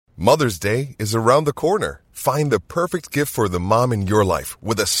Mother's Day is around the corner. Find the perfect gift for the mom in your life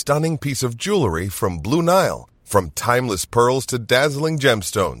with a stunning piece of jewelry from Blue Nile. From timeless pearls to dazzling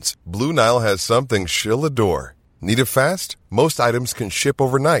gemstones, Blue Nile has something she'll adore. Need it fast? Most items can ship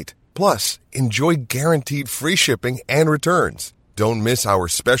overnight. Plus, enjoy guaranteed free shipping and returns. Don't miss our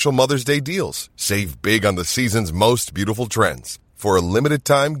special Mother's Day deals. Save big on the season's most beautiful trends. For a limited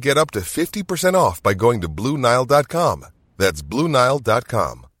time, get up to 50% off by going to BlueNile.com. That's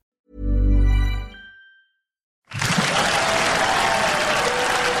BlueNile.com.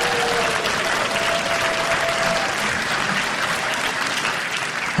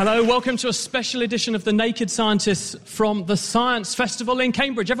 Hello, welcome to a special edition of The Naked Scientists from the Science Festival in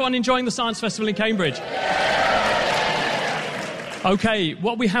Cambridge. Everyone enjoying the Science Festival in Cambridge? Okay,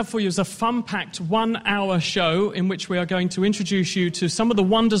 what we have for you is a fun-packed 1-hour show in which we are going to introduce you to some of the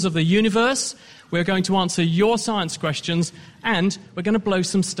wonders of the universe. We're going to answer your science questions, and we're going to blow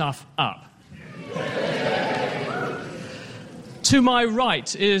some stuff up. To my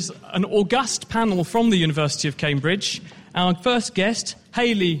right is an august panel from the University of Cambridge. Our first guest,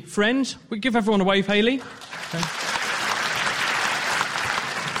 Hayley Friend. We give everyone a wave, Hayley. Okay.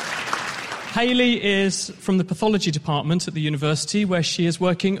 Hayley is from the pathology department at the university, where she is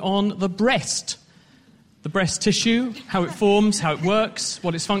working on the breast. The breast tissue, how it forms, how it works,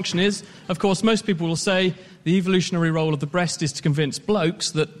 what its function is. Of course, most people will say the evolutionary role of the breast is to convince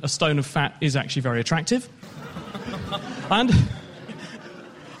blokes that a stone of fat is actually very attractive. And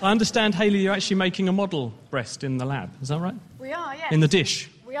I understand, Hayley, you're actually making a model breast in the lab. Is that right? We are, yes. In the dish?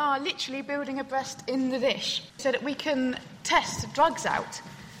 We are literally building a breast in the dish so that we can test drugs out.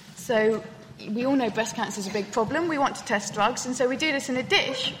 So we all know breast cancer is a big problem. We want to test drugs, and so we do this in a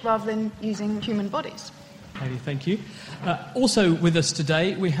dish rather than using human bodies. Hayley, thank you. Also with us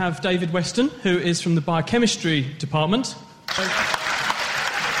today, we have David Weston, who is from the biochemistry department.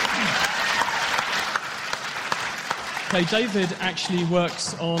 Okay, David actually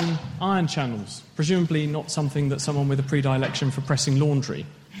works on ion channels, presumably not something that someone with a predilection for pressing laundry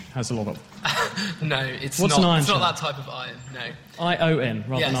has a lot of. No, it's What's not. An ion it's channel? not that type of ion, no. ION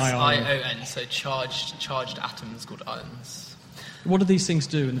rather than ion. ION, so charged atoms called ions. What do these things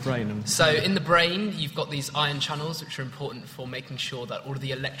do in the brain? So in the brain, you've got these ion channels, which are important for making sure that all of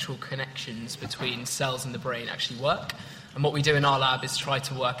the electrical connections between cells in the brain actually work. And what we do in our lab is try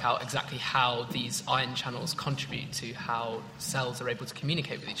to work out exactly how these ion channels contribute to how cells are able to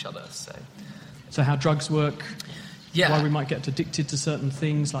communicate with each other. So how drugs work? Yeah. Why we might get addicted to certain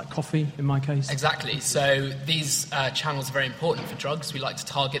things, like coffee, in my case? Exactly. So these channels are very important for drugs. We like to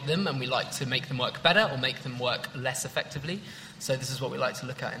target them, and we like to make them work better or make them work less effectively. So this is what we like to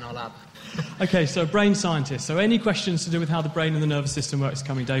look at in our lab. Okay, so brain scientist. So any questions to do with how the brain and the nervous system works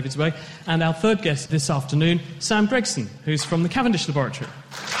coming David's way. And our third guest this afternoon, Sam Gregson, who's from the Cavendish Laboratory.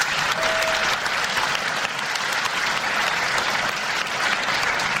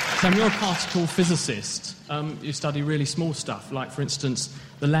 Sam, you're a particle physicist. You study really small stuff, like, for instance,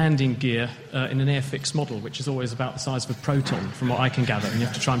 the landing gear in an Airfix model, which is always about the size of a proton, from what I can gather, and you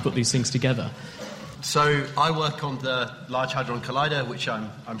have to try and put these things together. So I work on the Large Hadron Collider, which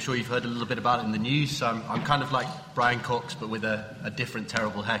I'm sure you've heard a little bit about in the news. So I'm kind of like Brian Cox, but with a different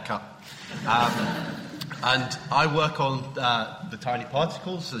terrible haircut. And I work on the tiny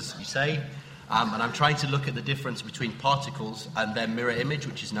particles, as you say, and I'm trying to look at the difference between particles and their mirror image,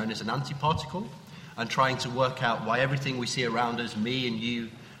 which is known as an antiparticle, and trying to work out why everything we see around us, me and you,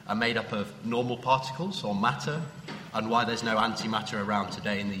 are made up of normal particles or matter, and why there's no antimatter around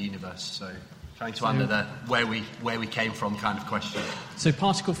today in the universe. So trying to answer the where we came from kind of question. So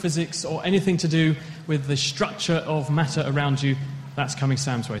particle physics or anything to do with the structure of matter around you, that's coming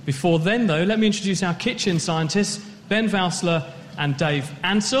Sam's way. Before then, though, let me introduce our kitchen scientists, Ben Valsler and Dave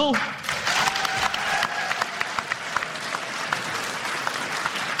Ansell.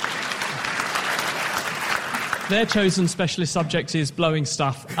 Their chosen specialist subject is blowing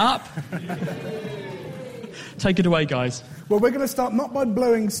stuff up. Take it away, guys. Well, we're going to start not by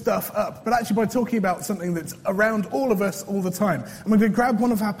blowing stuff up, but actually by talking about something that's around all of us all the time. And we're going to grab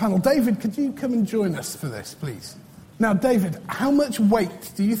one of our panel. David, could you come and join us for this, please? Now, David, how much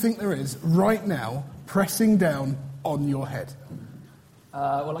weight do you think there is right now pressing down on your head?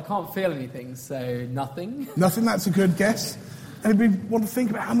 Well, I can't feel anything, so nothing. Nothing? That's a good guess. Anybody want to think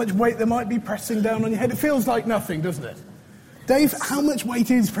about how much weight there might be pressing down on your head? It feels like nothing, doesn't it? Dave, how much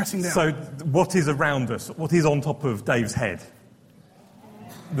weight is pressing down? So what is around us? What is on top of Dave's head?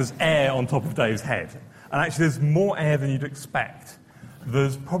 There's air on top of Dave's head. And actually there's more air than you'd expect.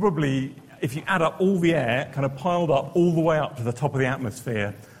 There's probably, if you add up all the air, kind of piled up all the way up to the top of the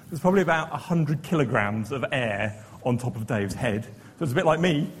atmosphere, there's probably about 100 kilograms of air on top of Dave's head. So it's a bit like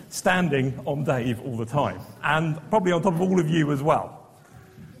me standing on Dave all the time, and probably on top of all of you as well.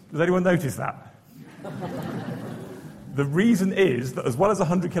 Does anyone notice that? The reason is that as well as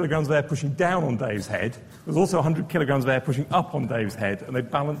 100 kilograms of air pushing down on Dave's head, there's also 100 kilograms of air pushing up on Dave's head, and they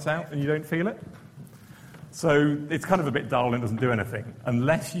balance out and you don't feel it. So it's kind of a bit dull and it doesn't do anything,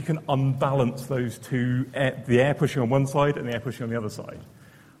 unless you can unbalance those two, the air pushing on one side and the air pushing on the other side.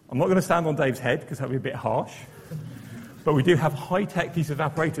 I'm not going to stand on Dave's head because that would be a bit harsh, but we do have high-tech piece of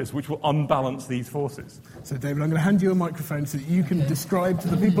apparatus which will unbalance these forces. So, David, I'm going to hand you a microphone so that you can describe to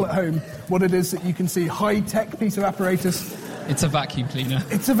the people at home what it is that you can see. High-tech piece of apparatus. It's a vacuum cleaner.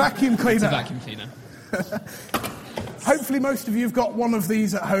 It's a vacuum cleaner. It's a vacuum cleaner. Hopefully most of you have got one of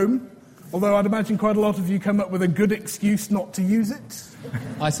these at home, although I'd imagine quite a lot of you come up with a good excuse not to use it.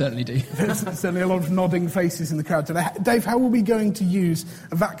 I certainly do. There's certainly a lot of nodding faces in the crowd today. Dave, how are we going to use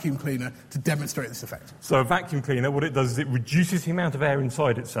a vacuum cleaner to demonstrate this effect? So a vacuum cleaner, what it does is it reduces the amount of air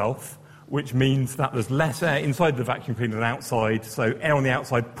inside itself, which means that there's less air inside the vacuum cleaner than outside, so air on the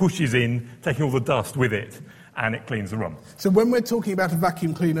outside pushes in, taking all the dust with it, and it cleans the room. So when we're talking about a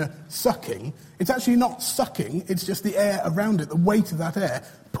vacuum cleaner sucking, it's actually not sucking, it's just the air around it, the weight of that air,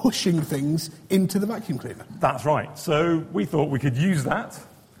 pushing things into the vacuum cleaner. That's right. So we thought we could use that,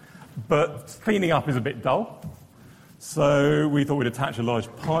 but cleaning up is a bit dull. So we thought we'd attach a large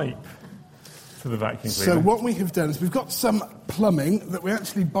pipe to the vacuum cleaner. So what we have done is we've got some plumbing that we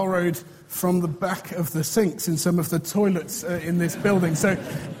actually borrowed from the back of the sinks in some of the toilets in this building. So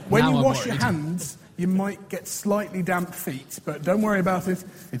when you wash your hands, you might get slightly damp feet, but don't worry about it.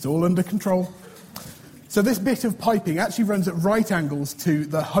 It's all under control. So this bit of piping actually runs at right angles to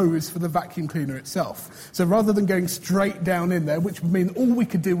the hose for the vacuum cleaner itself. So rather than going straight down in there, which would mean all we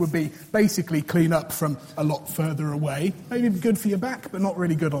could do would be basically clean up from a lot further away, maybe good for your back, but not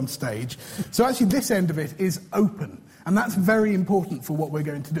really good on stage. So actually this end of it is open, and that's very important for what we're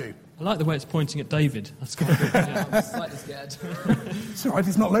going to do. I like the way it's pointing at David. That's quite good. Yeah, I'm slightly scared. It's all right,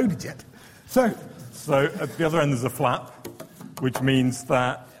 it's not loaded yet. So at the other end there's a flap, which means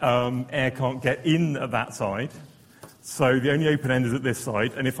that air can't get in at that side. So the only open end is at this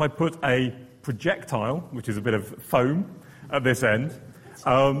side. And if I put a projectile, which is a bit of foam, at this end,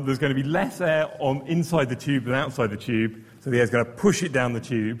 there's going to be less air inside the tube than outside the tube. So the air's going to push it down the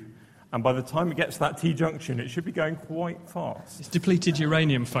tube. And by the time it gets to that T-junction, it should be going quite fast. It's depleted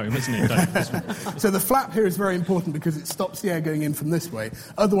uranium foam, isn't it, Dave? So the flap here is very important because it stops the air going in from this way.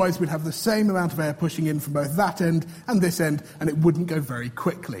 Otherwise, we'd have the same amount of air pushing in from both that end and this end, and it wouldn't go very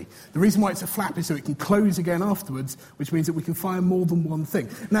quickly. The reason why it's a flap is so it can close again afterwards, which means that we can fire more than one thing.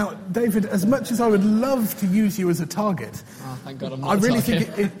 Now, David, as much as I would love to use you as a target, thank God I'm not I really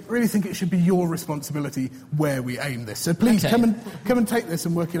target. think it should be your responsibility where we aim this. So please come and take this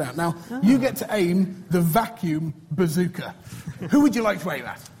and work it out. Now, you get to aim the vacuum bazooka. Who would you like to aim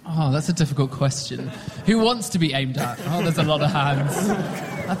at? Oh, that's a difficult question. Who wants to be aimed at? Oh, there's a lot of hands.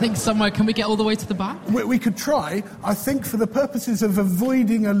 I think somewhere, can we get all the way to the back? We could try. I think for the purposes of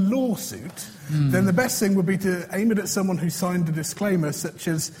avoiding a lawsuit, then the best thing would be to aim it at someone who signed a disclaimer, such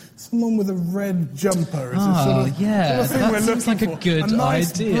as someone with a red jumper. Yeah, that seems like a good idea. A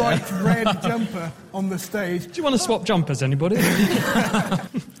nice, bright red jumper on the stage. Do you want to swap jumpers, anybody?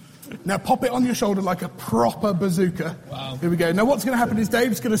 Now pop it on your shoulder like a proper bazooka. Wow. Here we go. Now what's going to happen is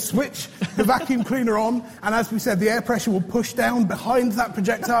Dave's going to switch the vacuum cleaner on, and as we said, the air pressure will push down behind that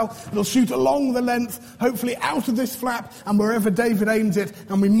projectile. It'll shoot along the length, hopefully out of this flap, and wherever David aims it,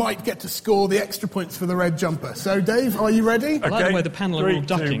 and we might get to score the extra points for the red jumper. So Dave, are you ready? I like the way the panel are all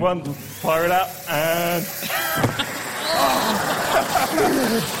ducking. 3, 2, 1, fire it out, and...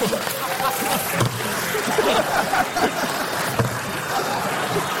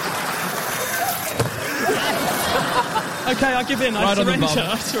 OK, I give in. Right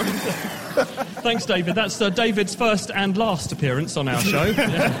I surrender. Thanks, David. That's David's first and last appearance on our show.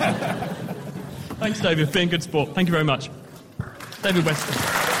 Yeah. Thanks, David, for being good sport. Thank you very much. David Weston.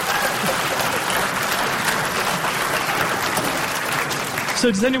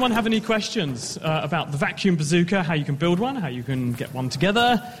 So does anyone have any questions about the vacuum bazooka, how you can build one, how you can get one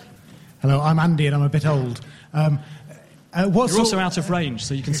together? Hello, I'm Andy and I'm a bit old. You're also out of range,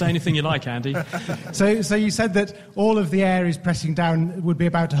 so you can say anything you like, Andy. So you said that all of the air is pressing down, would be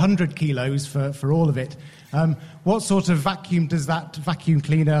about 100 kilos for all of it. What sort of vacuum does that vacuum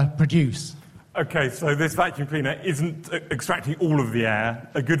cleaner produce? OK, so this vacuum cleaner isn't extracting all of the air.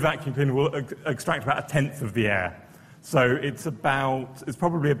 A good vacuum cleaner will extract about 1/10 of the air. So it's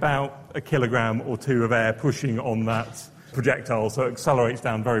probably about 1 kilogram or 2 of air pushing on that projectile, so it accelerates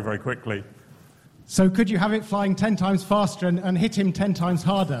down very, very quickly. So could you have it flying 10 times faster and hit him 10 times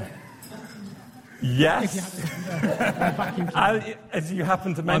harder? Yes. As you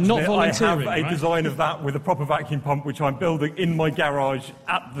happen to mention not volunteering, I have a design of that with a proper vacuum pump, which I'm building in my garage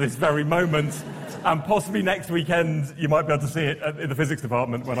at this very moment. And possibly next weekend, you might be able to see it in the physics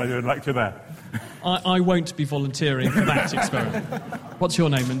department when I do a lecture there. I won't be volunteering for that experiment. What's your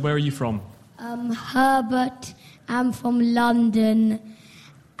name and where are you from? Herbert. I'm from London.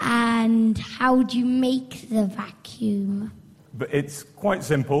 And how do you make the vacuum? But it's quite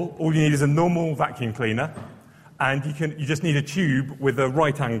simple. All you need is a normal vacuum cleaner, and you just need a tube with a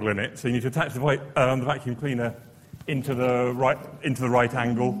right angle in it. So you need to attach the vacuum cleaner into the right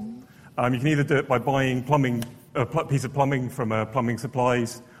angle. You can either do it by buying a piece of plumbing from plumbing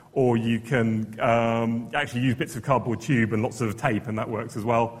supplies, or you can actually use bits of cardboard tube and lots of tape, and that works as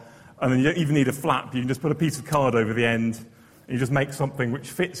well. And then you don't even need a flap. You can just put a piece of card over the end, and you just make something which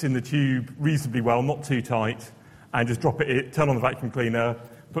fits in the tube reasonably well, not too tight, and just drop it, turn on the vacuum cleaner,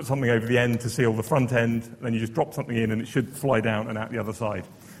 put something over the end to seal the front end, and then you just drop something in and it should fly down and out the other side.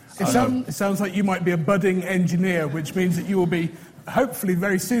 It sounds like you might be a budding engineer, which means that you will be, hopefully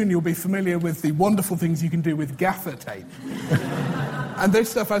very soon, you'll be familiar with the wonderful things you can do with gaffer tape. And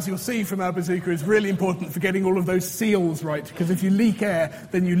this stuff, as you'll see from our bazooka, is really important for getting all of those seals right, because if you leak air,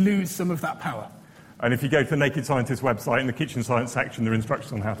 then you lose some of that power. And if you go to the Naked Scientist website, in the kitchen science section, there are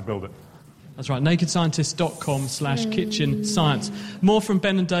instructions on how to build it. That's right, nakedscientist.com/kitchen science. More from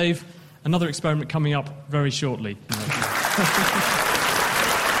Ben and Dave, another experiment coming up very shortly.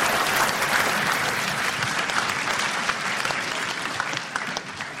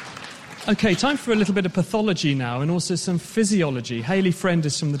 OK, time for a little bit of pathology now and also some physiology. Hayley Friend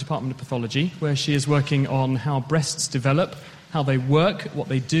is from the Department of Pathology, where she is working on how breasts develop, how they work, what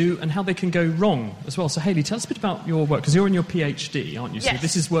they do, and how they can go wrong as well. So, Hayley, tell us a bit about your work, because you're in your PhD, aren't you? Yes. So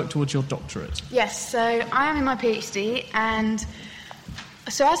this is work towards your doctorate. Yes, so I am in my PhD, and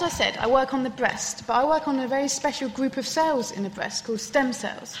so as I said, I work on the breast, but I work on a very special group of cells in the breast called stem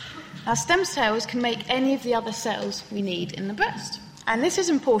cells. Now, stem cells can make any of the other cells we need in the breast. And this is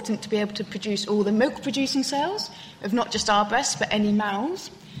important to be able to produce all the milk-producing cells of not just our breasts, but any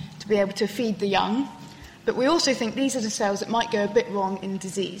mouths, to be able to feed the young. But we also think these are the cells that might go a bit wrong in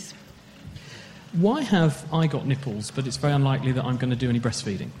disease. Why have I got nipples, but it's very unlikely that I'm going to do any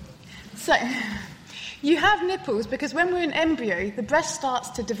breastfeeding? So, you have nipples because when we're in embryo, the breast starts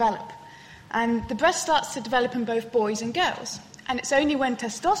to develop. And the breast starts to develop in both boys and girls. And it's only when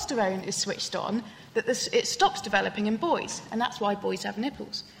testosterone is switched on that it stops developing in boys. And that's why boys have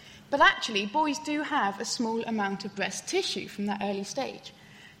nipples. But actually, boys do have a small amount of breast tissue from that early stage.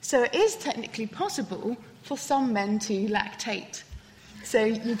 So it is technically possible for some men to lactate. So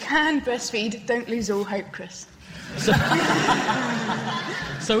you can breastfeed. Don't lose all hope, Chris.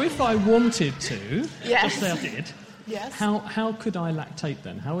 So if I wanted to, yes. just say I did, yes. How could I lactate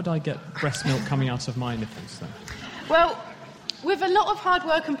then? How would I get breast milk coming out of my nipples then? Well, with a lot of hard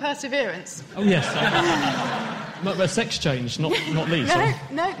work and perseverance. Oh, yes. But sex change, not least.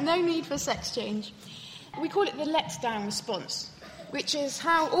 No need for sex change. We call it the letdown response, which is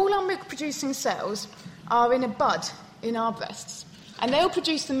how all our milk-producing cells are in a bud in our breasts. And they'll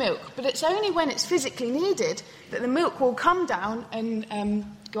produce the milk, but it's only when it's physically needed that the milk will come down and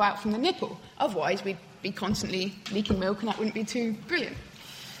go out from the nipple. Otherwise, we'd be constantly leaking milk, and that wouldn't be too brilliant.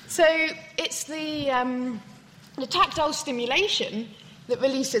 So it's the tactile stimulation that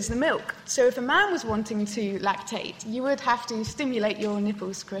releases the milk. So if a man was wanting to lactate, you would have to stimulate your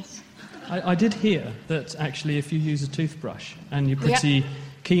nipples, Chris. I did hear that actually if you use a toothbrush and you're pretty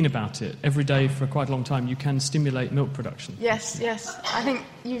keen about it, every day for quite a long time you can stimulate milk production. Yes. I think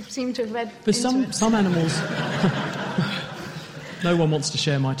you seem to have read But into it. some animals... No one wants to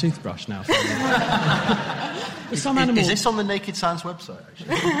share my toothbrush now. Some animals... Is this on the Naked Science website,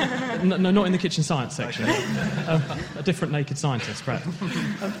 actually? No, not in the kitchen science section. A different Naked Scientist, perhaps.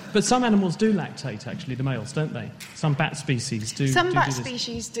 But some animals do lactate, actually, the males, don't they? Some bat species do. Some bat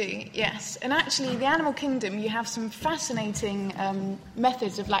species do, yes. And actually, the animal kingdom, you have some fascinating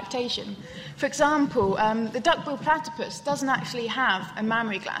methods of lactation. For example, the duckbill platypus doesn't actually have a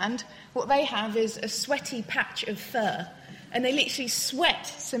mammary gland. What they have is a sweaty patch of fur. And they literally sweat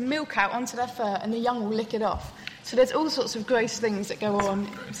some milk out onto their fur, and the young will lick it off. So there's all sorts of gross things that go on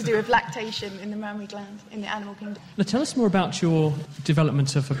to do with lactation in the mammary gland in the animal kingdom. Now, tell us more about your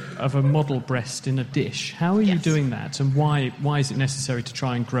development of a model breast in a dish. How are you doing that, and why is it necessary to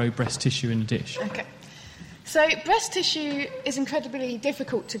try and grow breast tissue in a dish? Okay. So breast tissue is incredibly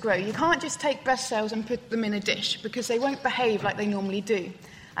difficult to grow. You can't just take breast cells and put them in a dish because they won't behave like they normally do.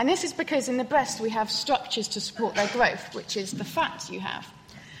 And this is because in the breast we have structures to support their growth, which is the fats you have.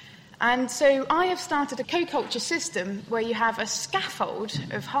 And so I have started a co-culture system where you have a scaffold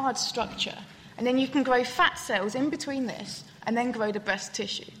of hard structure, And then you can grow fat cells in between this and then grow the breast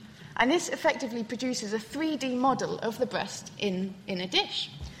tissue. And this effectively produces a 3D model of the breast in a dish.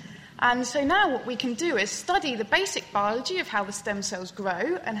 And so now what we can do is study the basic biology of how the stem cells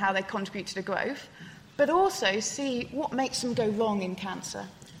grow and how they contribute to the growth, but also see what makes them go wrong in cancer.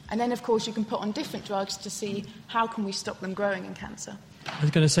 And then, of course, you can put on different drugs to see how can we stop them growing in cancer. I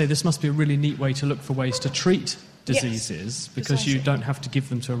was going to say, this must be a really neat way to look for ways to treat diseases, because precisely. you don't have to give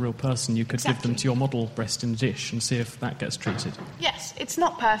them to a real person. You could give them to your model breast in a dish and see if that gets treated. Yes, it's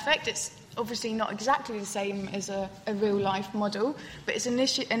not perfect. It's obviously not exactly the same as a real-life model, but it's an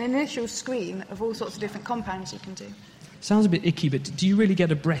initial screen of all sorts of different compounds you can do. Sounds a bit icky, but do you really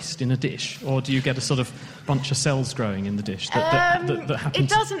get a breast in a dish, or do you get a sort of bunch of cells growing in the dish that happens? It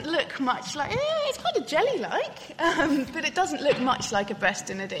doesn't look much like... it's kind of jelly-like, but it doesn't look much like a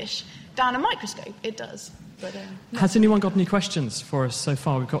breast in a dish. Down a microscope, it does. But, Has anyone got any questions for us so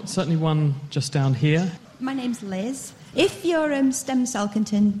far? We've got certainly one just down here. My name's Liz. If your stem cell can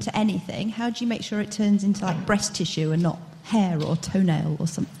turn to anything, how do you make sure it turns into like breast tissue and not hair or toenail or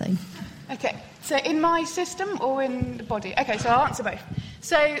something? Okay, so in my system or in the body? Okay, so I'll answer both.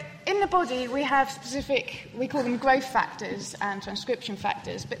 So in the body, we have specific, we call them growth factors and transcription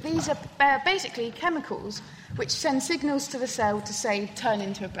factors, but these are basically chemicals which send signals to the cell to say turn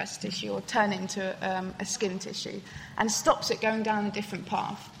into a breast tissue or turn into a skin tissue, and stops it going down a different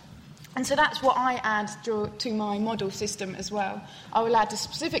path. And so that's what I add to my model system as well. I will add the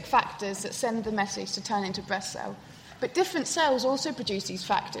specific factors that send the message to turn into a breast cell. But different cells also produce these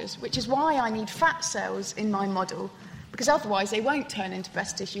factors, which is why I need fat cells in my model, because otherwise they won't turn into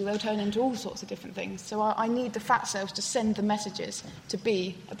breast tissue, they'll turn into all sorts of different things. So I need the fat cells to send the messages to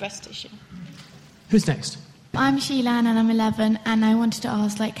be a breast tissue. Who's next? I'm Sheila and I'm 11, and I wanted to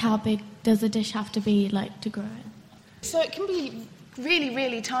ask, how big does a dish have to be, to grow it? So it can be really,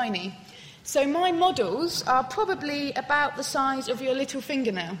 really tiny. So my models are probably about the size of your little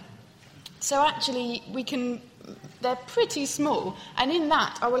fingernail. So actually they're pretty small, and in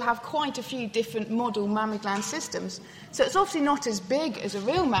that I will have quite a few different model mammary gland systems. So it's obviously not as big as a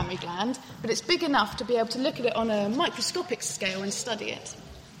real mammary gland, but it's big enough to be able to look at it on a microscopic scale and study it.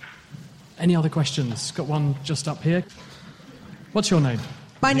 Any other questions? Got one just up here. What's your name?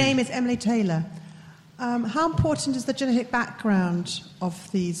 My name is Emily Taylor. How important is the genetic background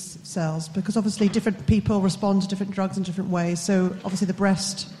of these cells? Because obviously different people respond to different drugs in different ways. So obviously the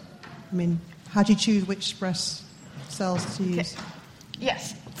breast, how do you choose which breast cells to use? Okay.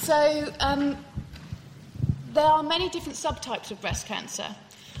 Yes. So there are many different subtypes of breast cancer.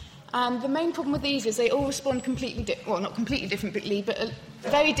 And the main problem with these is they all respond not completely differently, but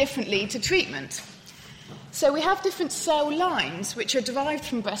very differently to treatment. So we have different cell lines which are derived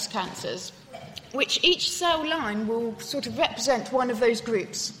from breast cancers, which each cell line will sort of represent one of those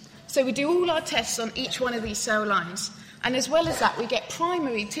groups. So we do all our tests on each one of these cell lines. And as well as that, we get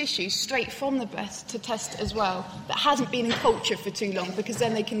primary tissue straight from the breast to test as well that hasn't been in culture for too long, because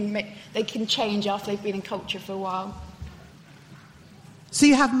then they can change after they've been in culture for a while. So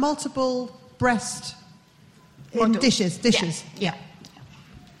you have multiple breast in dishes? Yeah.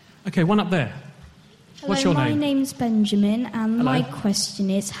 Okay, one up there. What's your name? My name's Benjamin, and Hello. my question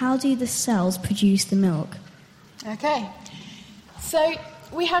is, how do the cells produce the milk? Okay. So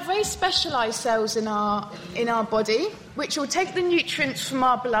we have very specialised cells in our body, which will take the nutrients from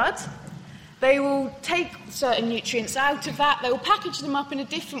our blood. They will take certain nutrients out of that. They will package them up in a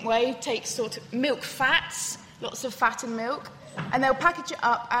different way, take sort of milk fats, lots of fat in milk, and they'll package it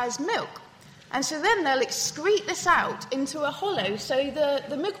up as milk. And so then they'll excrete this out into a hollow. So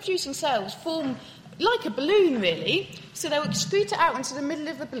the milk-producing cells form like a balloon, really. So they'll excrete it out into the middle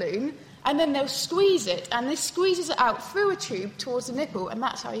of the balloon, and then they'll squeeze it, and this squeezes it out through a tube towards the nipple, and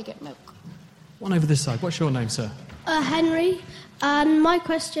that's how you get milk. One over this side. What's your name, sir? Henry. And my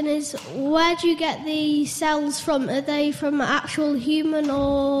question is, where do you get the cells from? Are they from an actual human,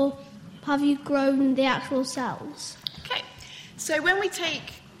 or have you grown the actual cells? Okay. So when we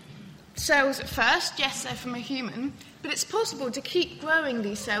take cells at first, yes, they're from a human, but it's possible to keep growing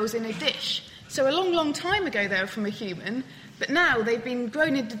these cells in a dish. So a long, long time ago they were from a human, but now they've been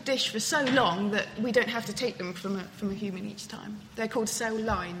grown in the dish for so long that we don't have to take them from a human each time. They're called cell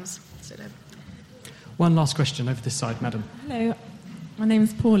lines. One last question over this side, madam. Hello, my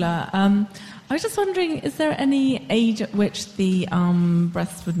name's Paula. I was just wondering, is there any age at which the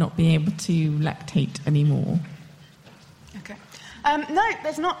breast would not be able to lactate anymore? Okay. No,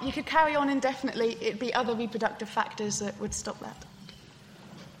 there's not. You could carry on indefinitely. It'd be other reproductive factors that would stop that.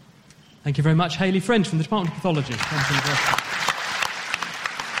 Thank you very much. Hayley French from the Department of Pathology.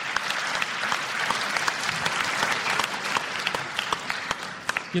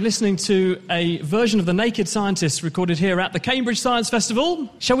 You're listening to a version of The Naked Scientists recorded here at the Cambridge Science Festival.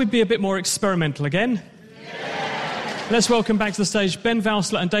 Shall we be a bit more experimental again? Yeah. Let's welcome back to the stage Ben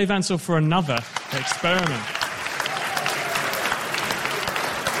Valsler and Dave Ansell for another experiment.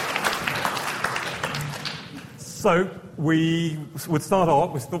 So we thought we'd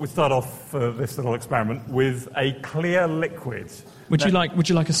start off this little experiment with a clear liquid. Would you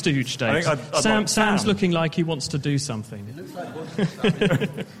like a stooge, Dave? I think I'd like Sam's looking like he wants to do something. It looks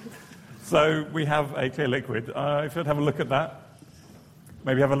like So we have a clear liquid. If you'd have a look at that,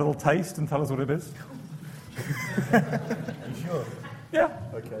 maybe have a little taste and tell us what it is. You sure? Yeah.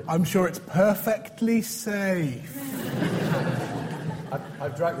 Okay. I'm sure it's perfectly safe.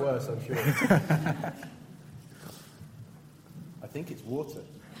 I've drank worse, I'm sure. I think it's water.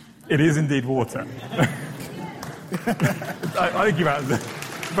 It is indeed water. I think you're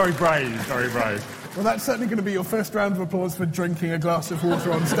very brave, very brave. Well, that's certainly going to be your first round of applause for drinking a glass of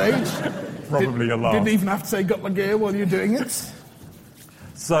water on stage. Probably a lot. Didn't even have to say got my gear while you're doing it.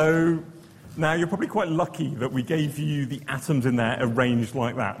 So now you're probably quite lucky that we gave you the atoms in there arranged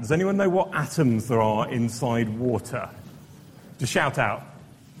like that. Does anyone know what atoms there are inside water? Just shout out.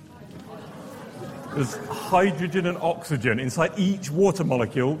 There's hydrogen and oxygen. Inside each water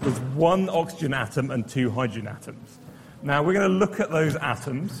molecule, there's one oxygen atom and two hydrogen atoms. Now, we're going to look at those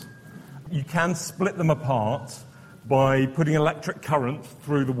atoms. You can split them apart by putting electric current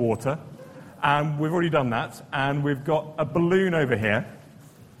through the water. And we've already done that. And we've got a balloon over here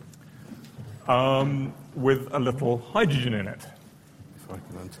with a little hydrogen in it. If I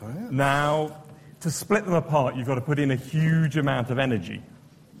can untie it. Now, to split them apart, you've got to put in a huge amount of energy.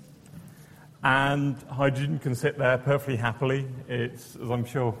 And hydrogen can sit there perfectly happily. It's, as I'm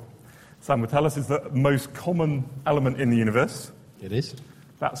sure Sam will tell us, is the most common element in the universe. It is.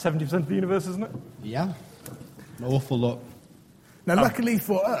 About 70% of the universe, isn't it? Yeah. An awful lot. Now, luckily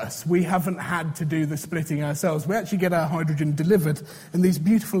for us, we haven't had to do the splitting ourselves. We actually get our hydrogen delivered in these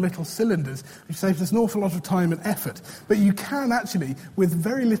beautiful little cylinders, which saves us an awful lot of time and effort. But you can actually, with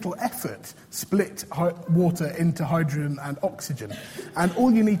very little effort, split water into hydrogen and oxygen. And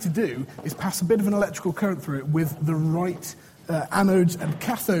all you need to do is pass a bit of an electrical current through it with the right anodes and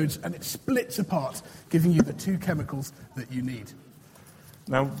cathodes, and it splits apart, giving you the two chemicals that you need.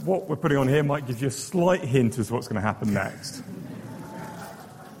 Now, what we're putting on here might give you a slight hint as to what's going to happen next.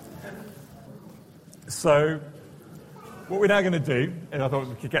 So, what we're now going to do, and I thought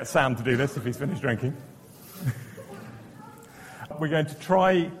we could get Sam to do this if he's finished drinking. We're going to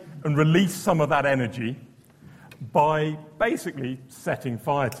try and release some of that energy by basically setting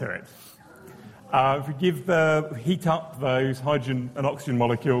fire to it. If we heat up those hydrogen and oxygen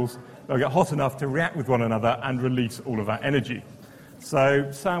molecules, they'll get hot enough to react with one another and release all of that energy. So,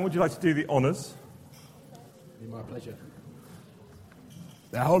 Sam, would you like to do the honours? It'd be my pleasure.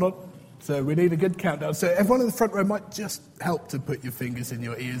 Now, hold on. So we need a good countdown. So everyone in the front row might just help to put your fingers in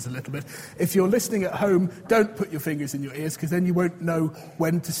your ears a little bit. If you're listening at home, don't put your fingers in your ears, because then you won't know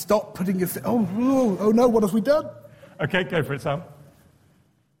when to stop putting your... Oh no, what have we done? OK, go for it, Sam.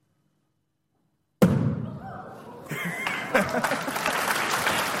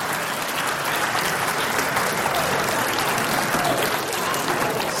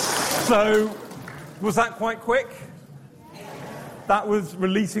 So, was that quite quick? That was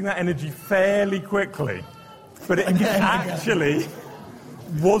releasing that energy fairly quickly. But it actually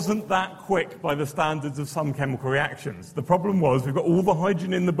wasn't that quick by the standards of some chemical reactions. The problem was we've got all the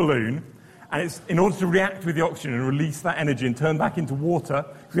hydrogen in the balloon, and it's in order to react with the oxygen and release that energy and turn back into water,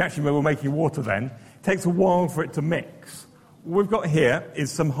 because we actually were making water then, it takes a while for it to mix. What we've got here is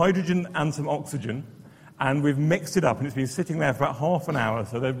some hydrogen and some oxygen, and we've mixed it up, and it's been sitting there for about half an hour,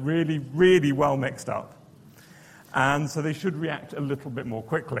 so they're really, really well mixed up. And so they should react a little bit more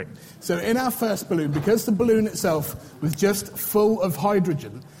quickly. So in our first balloon, because the balloon itself was just full of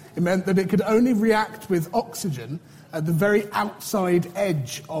hydrogen, it meant that it could only react with oxygen at the very outside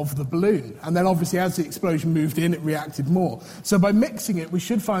edge of the balloon. And then obviously as the explosion moved in, it reacted more. So by mixing it, we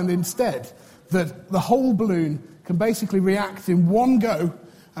should find instead that the whole balloon can basically react in one go,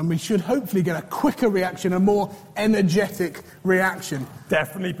 and we should hopefully get a quicker reaction, a more energetic reaction.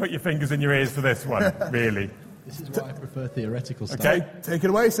 Definitely put your fingers in your ears for this one, really. This is why I prefer theoretical stuff. Okay, take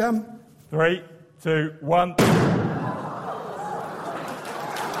it away, Sam. 3, 2, 1.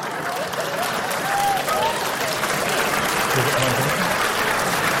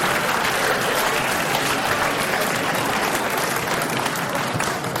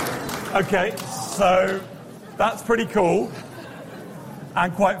 Okay, so that's pretty cool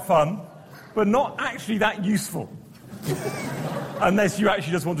and quite fun, but not actually that useful, unless you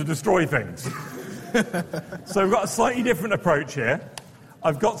actually just want to destroy things. So we've got a slightly different approach here.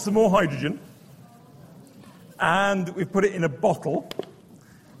 I've got some more hydrogen, and we've put it in a bottle,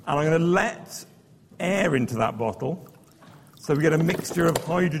 and I'm going to let air into that bottle. So we get a mixture of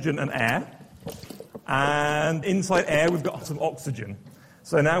hydrogen and air, and inside air we've got some oxygen.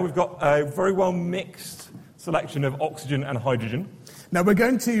 So now we've got a very well mixed selection of oxygen and hydrogen. Now, we're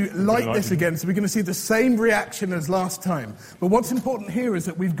going to light this again, so we're going to see the same reaction as last time. But what's important here is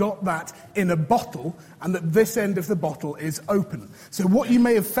that we've got that in a bottle, and that this end of the bottle is open. So what you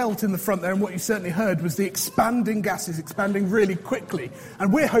may have felt in the front there, and what you certainly heard, was the expanding gases expanding really quickly.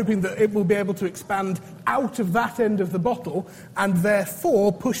 And we're hoping that it will be able to expand out of that end of the bottle, and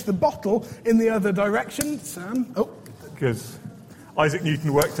therefore push the bottle in the other direction. Sam? Oh. Because Isaac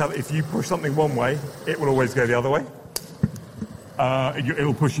Newton worked out that if you push something one way, it will always go the other way.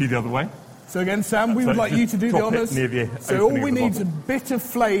 It'll push you the other way. So again, Sam, we would like you to do the honours. So all we need is a bit of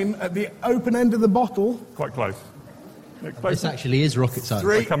flame at the open end of the bottle. Quite close. This actually is rocket science.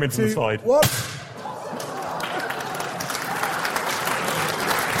 3, I come in from the 2, side. 1.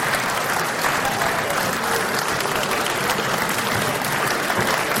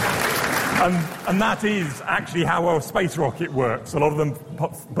 And that is actually how a space rocket works. A lot of them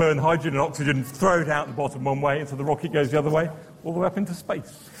burn hydrogen and oxygen, throw it out the bottom one way, and so the rocket goes the other way, all the way up into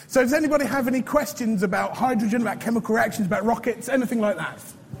space. So does anybody have any questions about hydrogen, about chemical reactions, about rockets, anything like that?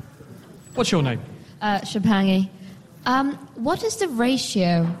 What's your name? Shapangi. What is the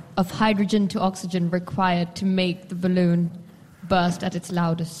ratio of hydrogen to oxygen required to make the balloon burst at its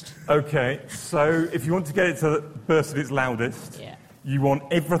loudest? Okay, so if you want to get it to burst at its loudest, you want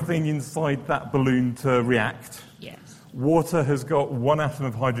everything inside that balloon to react. Yes. Water has got 2 atoms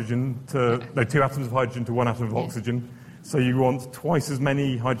of hydrogen to 1 atom of oxygen. So you want twice as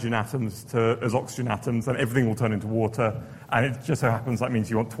many hydrogen atoms as oxygen atoms, and everything will turn into water. And it just so happens that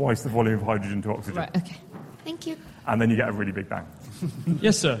means you want twice the volume of hydrogen to oxygen. Right, okay. Thank you. And then you get a really big bang.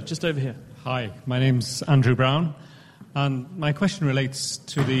 Yes, sir, just over here. Hi, my name's Andrew Brown, and my question relates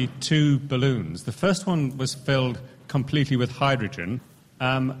to the 2 balloons. The first one was filled completely with hydrogen,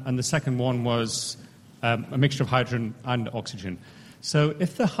 and the second one was a mixture of hydrogen and oxygen. So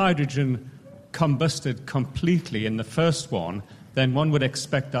if the hydrogen combusted completely in the first one, then one would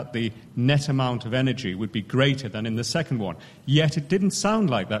expect that the net amount of energy would be greater than in the second one. Yet it didn't sound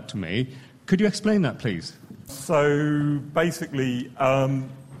like that to me. Could you explain that, please? So basically, although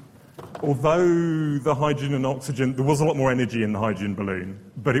the hydrogen and oxygen, there was a lot more energy in the hydrogen balloon,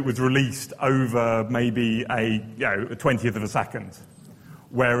 but it was released over maybe a 20th of a second.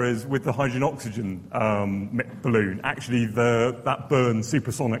 Whereas with the hydrogen-oxygen balloon, actually that burns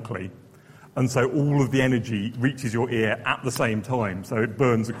supersonically. And so all of the energy reaches your ear at the same time. So it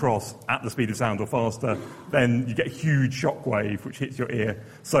burns across at the speed of sound or faster. Then you get a huge shock wave which hits your ear.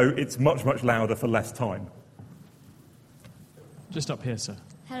 So it's much, much louder for less time. Just up here, sir.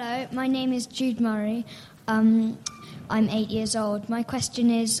 Hello, my name is Jude Murray. I'm 8 years old. My question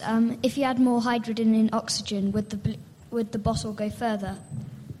is, if you add more hydrogen in oxygen, would the bottle go further?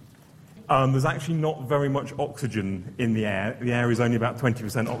 There's actually not very much oxygen in the air. The air is only about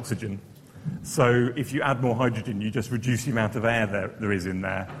 20% oxygen. So if you add more hydrogen, you just reduce the amount of air there is in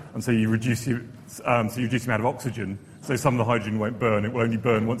there. And so you reduce the amount of oxygen. So some of the hydrogen won't burn. It will only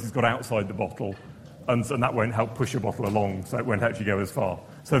burn once it's got outside the bottle. And that won't help push your bottle along, so it won't actually go as far.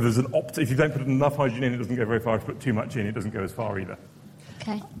 So there's if you don't put enough hydrogen in, it doesn't go very far. If you put too much in, it doesn't go as far either.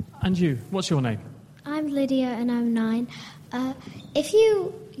 Okay. And you, what's your name? I'm Lydia and I'm 9. If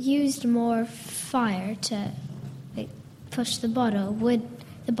you used more fire to push the bottle, would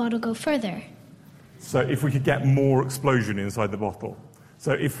the bottle go further? So if we could get more explosion inside the bottle.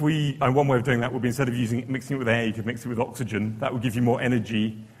 So and one way of doing that would be instead of mixing it with air, you could mix it with oxygen. That would give you more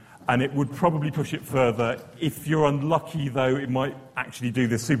energy. And it would probably push it further. If you're unlucky, though, it might actually do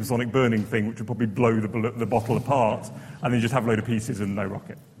this supersonic burning thing, which would probably blow the bottle apart, and then just have a load of pieces and no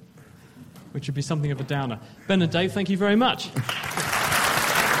rocket. Which would be something of a downer. Ben and Dave, thank you very much.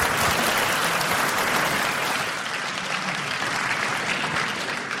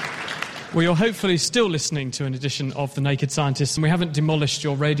 Well, you're hopefully still listening to an edition of The Naked Scientists, and we haven't demolished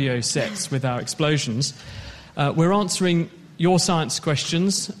your radio sets with our explosions. We're answering your science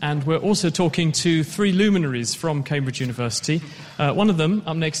questions, and we're also talking to 3 luminaries from Cambridge University. One of them,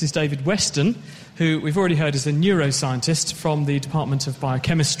 up next, is David Weston, who we've already heard is a neuroscientist from the Department of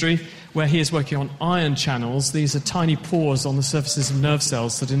Biochemistry, where he is working on ion channels. These are tiny pores on the surfaces of nerve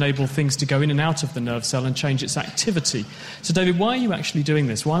cells that enable things to go in and out of the nerve cell and change its activity. So, David, why are you actually doing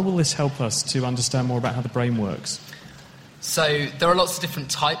this? Why will this help us to understand more about how the brain works? So there are lots of different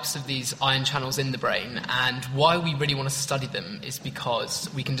types of these ion channels in the brain, and why we really want to study them is because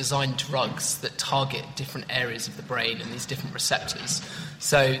we can design drugs that target different areas of the brain and these different receptors.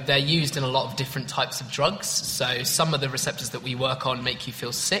 So they're used in a lot of different types of drugs. So some of the receptors that we work on make you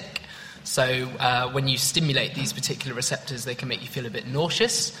feel sick. So when you stimulate these particular receptors, they can make you feel a bit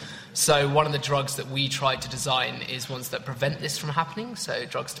nauseous. So one of the drugs that we tried to design is ones that prevent this from happening, so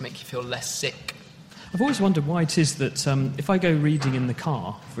drugs to make you feel less sick. I've always wondered why it is that if I go reading in the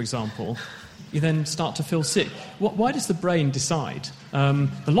car, for example, you then start to feel sick. Why does the brain decide? The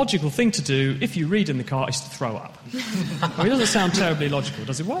logical thing to do, if you read in the car, is to throw up. I mean, it doesn't sound terribly logical,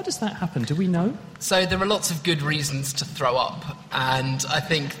 does it? Why does that happen? Do we know? So there are lots of good reasons to throw up, and I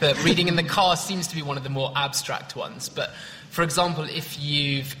think that reading in the car seems to be one of the more abstract ones. But, for example, if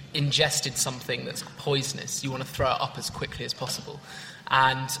you've ingested something that's poisonous, you want to throw it up as quickly as possible.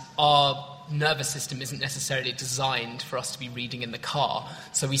 And our nervous system isn't necessarily designed for us to be reading in the car,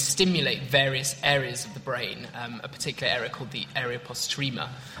 so we stimulate various areas of the brain, a particular area called the area postrema,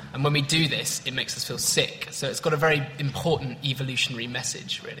 and when we do this it makes us feel sick. So it's got a very important evolutionary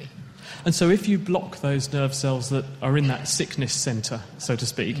message, really. And so if you block those nerve cells that are in that sickness centre, so to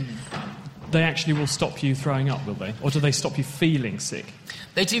speak, they actually will stop you throwing up, will they? Or do they stop you feeling sick?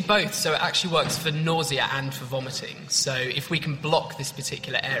 They do both, so it actually works for nausea and for vomiting. So if we can block this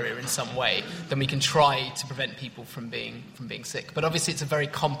particular area in some way, then we can try to prevent people from being sick. But obviously it's a very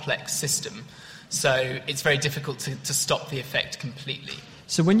complex system, so it's very difficult to stop the effect completely.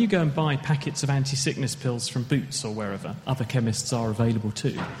 So when you go and buy packets of anti-sickness pills from Boots or wherever, other chemists are available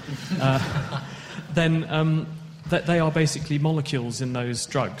too, then they are basically molecules in those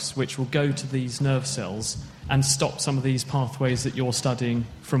drugs which will go to these nerve cells and stop some of these pathways that you're studying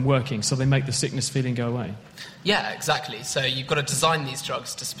from working, so they make the sickness feeling go away. Yeah, exactly. So you've got to design these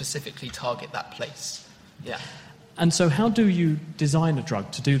drugs to specifically target that place. Yeah. And so how do you design a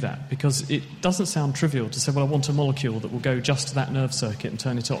drug to do that? Because it doesn't sound trivial to say, well, I want a molecule that will go just to that nerve circuit and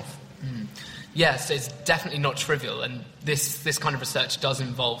turn it off. Yes, it's definitely not trivial, and this kind of research does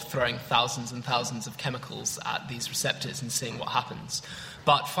involve throwing thousands and thousands of chemicals at these receptors and seeing what happens.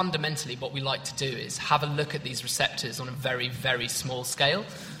 But fundamentally, what we like to do is have a look at these receptors on a very, very small scale.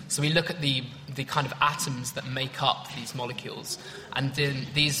 So we look at the kind of atoms that make up these molecules, and then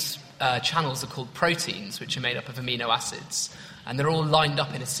these channels are called proteins, which are made up of amino acids. And they're all lined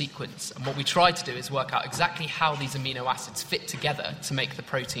up in a sequence. And what we try to do is work out exactly how these amino acids fit together to make the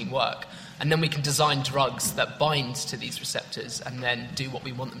protein work. And then we can design drugs that bind to these receptors and then do what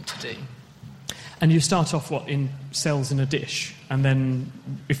we want them to do. And you start off, in cells in a dish? And then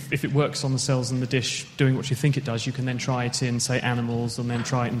if it works on the cells in the dish doing what you think it does, you can then try it in, say, animals, and then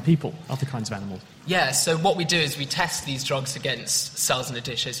try it in people, other kinds of animals. Yeah, so what we do is we test these drugs against cells in a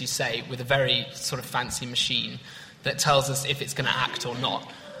dish, as you say, with a very sort of fancy machine that tells us if it's going to act or not.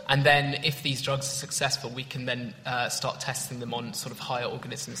 And then if these drugs are successful, we can then start testing them on sort of higher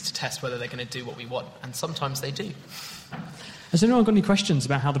organisms to test whether they're going to do what we want. And sometimes they do. Has anyone got any questions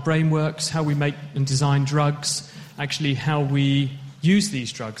about how the brain works, how we make and design drugs, actually how we use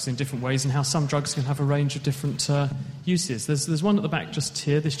these drugs in different ways, and how some drugs can have a range of different uses? There's one at the back just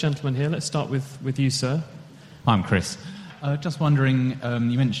here, this gentleman here. Let's start with you, sir. I'm Chris. Just wondering,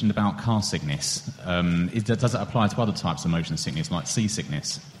 you mentioned about car sickness. Does it apply to other types of motion sickness, like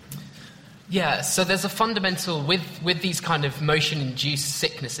seasickness? Yeah, so there's a fundamental, with these kind of motion-induced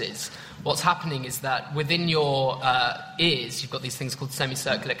sicknesses, what's happening is that within your ears, you've got these things called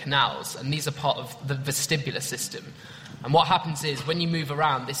semicircular canals, and these are part of the vestibular system. And what happens is, when you move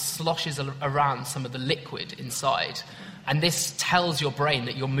around, this sloshes around some of the liquid inside, and this tells your brain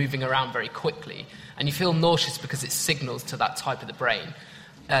that you're moving around very quickly. And you feel nauseous because it signals to that type of the brain,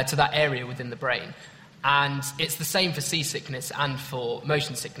 to that area within the brain. And it's the same for seasickness and for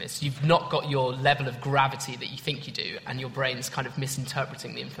motion sickness. You've not got your level of gravity that you think you do, and your brain's kind of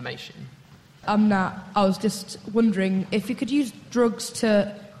misinterpreting the information. I'm Nat. I was just wondering, if you could use drugs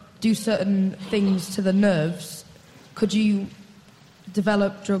to do certain things to the nerves, could you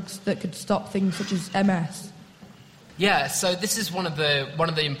develop drugs that could stop things such as MS? Yeah, so this is one of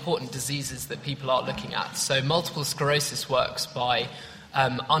the important diseases that people are looking at. So multiple sclerosis works by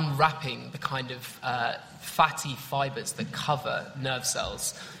unwrapping the kind of fatty fibres that cover nerve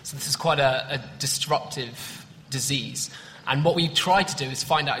cells. So this is quite a disruptive disease. And what we try to do is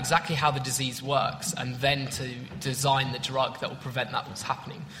find out exactly how the disease works and then to design the drug that will prevent that what's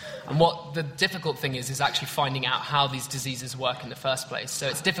happening. And what the difficult thing is actually finding out how these diseases work in the first place. So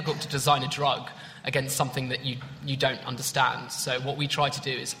it's difficult to design a drug against something that you don't understand. So what we try to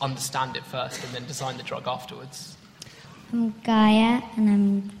do is understand it first and then design the drug afterwards. I'm Gaia and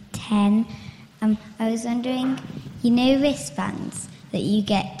I'm 10. I was wondering, wristbands that you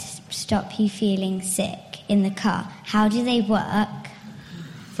get to stop you feeling sick in the car, how do they work?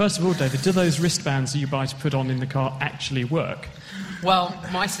 First of all, David, do those wristbands that you buy to put on in the car actually work? Well,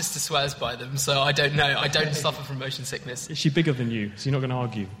 my sister swears by them, so I don't know. I don't suffer from motion sickness. Is she bigger than you, so you're not going to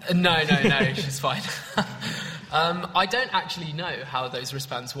argue? No, she's fine. I don't actually know how those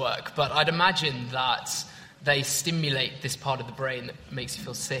wristbands work, but I'd imagine that they stimulate this part of the brain that makes you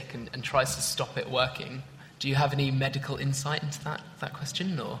feel sick and tries to stop it working. Do you have any medical insight into that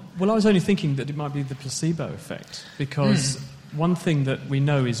question? Or? Well, I was only thinking that it might be the placebo effect, because one thing that we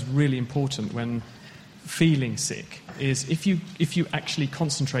know is really important when feeling sick is if you actually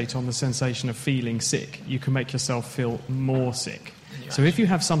concentrate on the sensation of feeling sick, you can make yourself feel more sick. So if you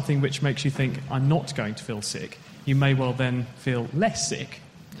have something which makes you think, I'm not going to feel sick, you may well then feel less sick,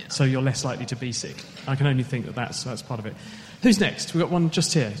 so you're less likely to be sick. I can only think that that's part of it. Who's next? We've got one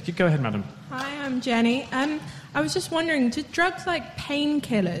just here. Go ahead, madam. Hi, I'm Jenny. I was just wondering, do drugs like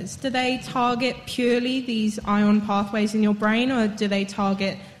painkillers, do they target purely these ion pathways in your brain, or do they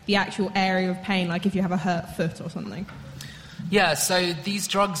target the actual area of pain, like if you have a hurt foot or something? Yeah, so these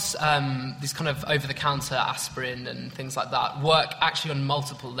drugs, these kind of over-the-counter aspirin and things like that, work actually on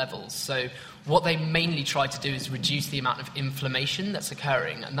multiple levels. So what they mainly try to do is reduce the amount of inflammation that's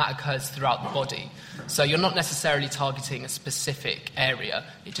occurring, and that occurs throughout the body. So you're not necessarily targeting a specific area,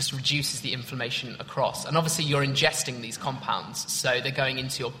 it just reduces the inflammation across. And obviously you're ingesting these compounds, so they're going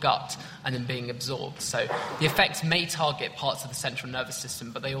into your gut and then being absorbed. So the effects may target parts of the central nervous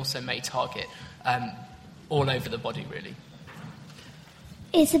system, but they also may target all over the body, really.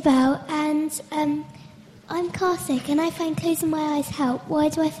 Isabel, and I'm car sick and I find closing my eyes help. Why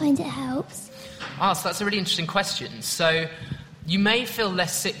do I find it helps? So that's a really interesting question. So you may feel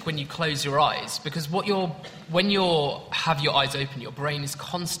less sick when you close your eyes, because when you have your eyes open, your brain is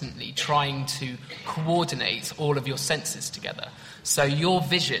constantly trying to coordinate all of your senses together. So your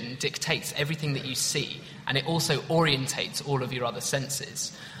vision dictates everything that you see, and it also orientates all of your other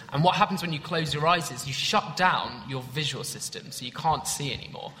senses. And what happens when you close your eyes is you shut down your visual system, so you can't see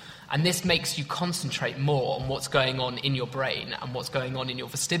anymore. And this makes you concentrate more on what's going on in your brain and what's going on in your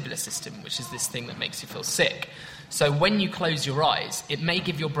vestibular system, which is this thing that makes you feel sick. So when you close your eyes, it may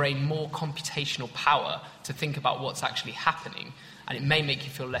give your brain more computational power to think about what's actually happening. And it may make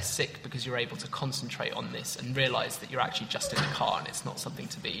you feel less sick because you're able to concentrate on this and realise that you're actually just in the car and it's not something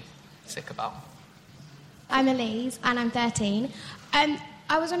to be sick about. I'm Elise and I'm 13.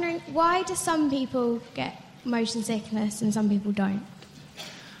 I was wondering, why do some people get motion sickness and some people don't?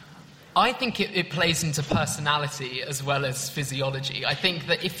 I think it plays into personality as well as physiology. I think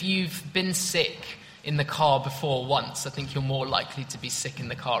that if you've been sick in the car before once, I think you're more likely to be sick in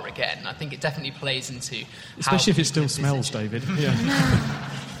the car again. I think it definitely plays into... Especially if it still smells, David. Yeah.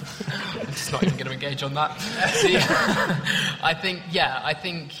 I'm just not even going to engage on that. I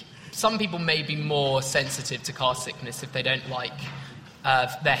think some people may be more sensitive to car sickness if they don't like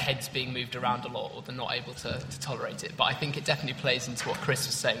their heads being moved around a lot, or they're not able to tolerate it. But I think it definitely plays into what Chris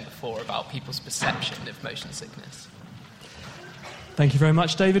was saying before about people's perception of motion sickness. Thank you very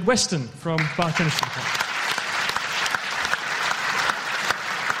much, David. Weston from Biochemistry.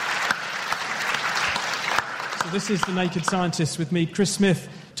 So this is The Naked Scientists with me, Chris Smith,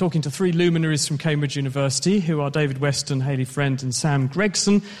 talking to three luminaries from Cambridge University, who are David Weston, Hayley Friend and Sam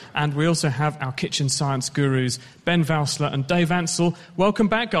Gregson. And we also have our kitchen science gurus, Ben Valsler and Dave Ansell. Welcome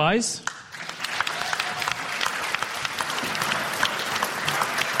back, guys.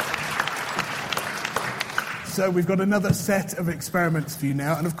 So we've got another set of experiments for you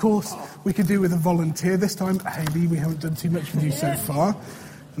now. And of course, we could do with a volunteer this time. Hayley, we haven't done too much with you so far.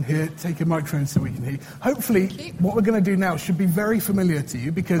 And here, take a microphone so we can hear you. Hopefully, what we're going to do now should be very familiar to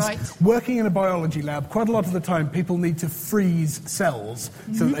you, because working in a biology lab, quite a lot of the time people need to freeze cells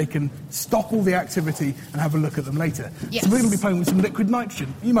so that they can stop all the activity and have a look at them later. Yes. So we're going to be playing with some liquid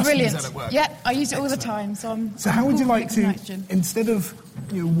nitrogen. You must use that at work. Yeah, I use it all the time. So how would you like to, instead of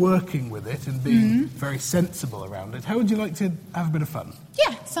working with it and being very sensible around it, how would you like to have a bit of fun?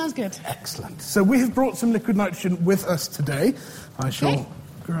 Yeah, sounds good. Excellent. So we have brought some liquid nitrogen with us today. I shall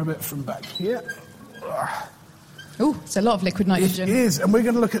grab it from back here. Oh, it's a lot of liquid nitrogen. It is, and we're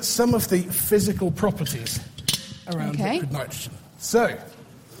going to look at some of the physical properties around liquid nitrogen. So,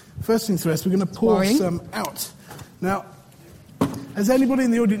 first things first, we're going to pour some out. Now, has anybody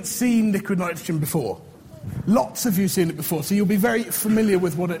in the audience seen liquid nitrogen before? Lots of you have seen it before, so you'll be very familiar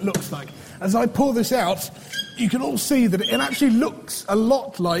with what it looks like. As I pour this out, you can all see that it actually looks a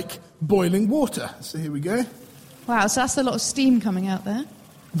lot like boiling water. So here we go. Wow, so that's a lot of steam coming out there.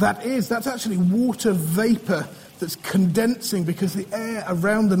 That's actually water vapour that's condensing because the air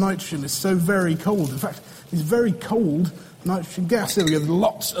around the nitrogen is so very cold. In fact, it's very cold nitrogen gas. There we go,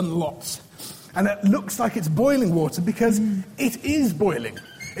 lots and lots. And it looks like it's boiling water because it is boiling.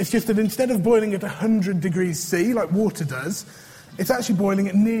 It's just that instead of boiling at 100 degrees C, like water does, it's actually boiling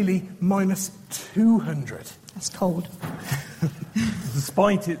at nearly minus 200. That's cold.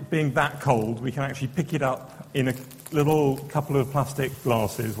 Despite it being that cold, we can actually pick it up in a little couple of plastic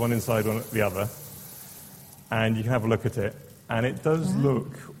glasses, one inside, one at the other, and you can have a look at it. And it does look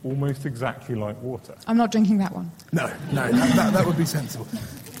almost exactly like water. I'm not drinking that one. No, that would be sensible.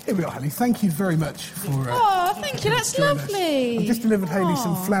 Here we are, Hayley. Thank you very much for... thank you. That's lovely. I've just delivered Hayley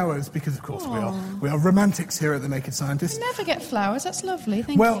some flowers because, of course, we are romantics here at The Naked Scientist. You never get flowers. That's lovely.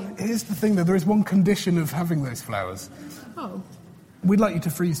 Thank you. Well, here's the thing, though. There is one condition of having those flowers. Oh. We'd like you to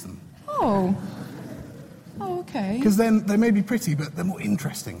freeze them. Oh, okay. Because then they may be pretty, but they're more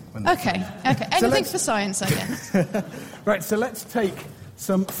interesting. When they're Okay. So Anything for science, I guess. Right, so let's take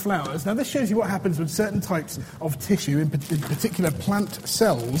some flowers. Now, this shows you what happens when certain types of tissue, in particular plant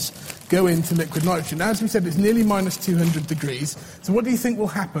cells, go into liquid nitrogen. Now, as we said, it's nearly minus 200 degrees. So what do you think will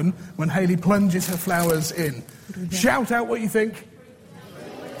happen when Hayley plunges her flowers in? Shout out what you think.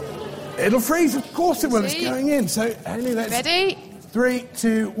 It'll freeze. Of course it will. It's going in. So, Hayley, let's... Ready? 3,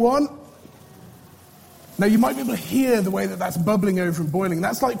 2, 1... Now, you might be able to hear the way that that's bubbling over and boiling.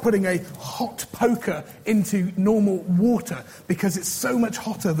 That's like putting a hot poker into normal water because it's so much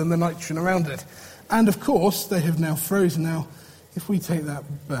hotter than the nitrogen around it. And, of course, they have now frozen. Now, if we take that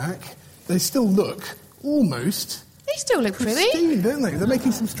back, they still look almost... They still look pretty. pristine, don't they? They're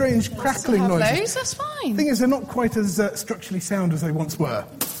making some strange crackling noises. Those, that's fine. The thing is, they're not quite as structurally sound as they once were.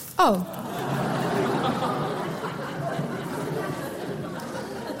 Oh.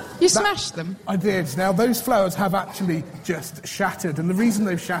 You smashed them? I did. Now, those flowers have actually just shattered, and the reason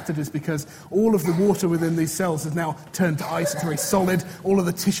they've shattered is because all of the water within these cells has now turned to ice. It's very solid. All of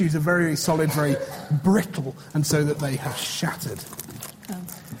the tissues are very, very solid, very brittle, and so that they have shattered.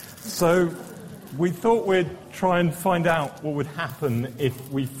 So we thought we'd try and find out what would happen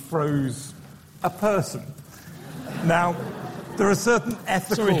if we froze a person. Now, there are certain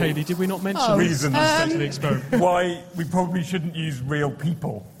ethical Sorry, Hayley, did we not mention reasons why we probably shouldn't use real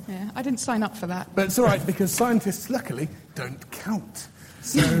people. Yeah, I didn't sign up for that. But it's all right, because scientists, luckily, don't count.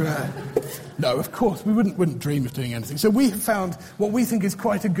 So, no, of course, we wouldn't dream of doing anything. So we have found what we think is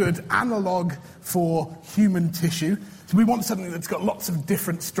quite a good analogue for human tissue. So we want something that's got lots of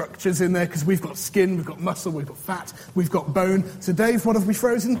different structures in there, because we've got skin, we've got muscle, we've got fat, we've got bone. So, Dave, what have we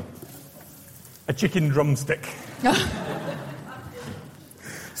frozen? A chicken drumstick.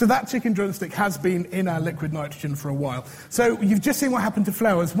 So that chicken drumstick has been in our liquid nitrogen for a while. So you've just seen what happened to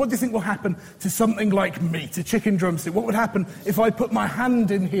flowers. What do you think will happen to something like meat, a chicken drumstick? What would happen if I put my hand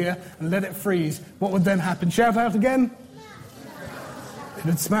in here and let it freeze? What would then happen? Shout out again. It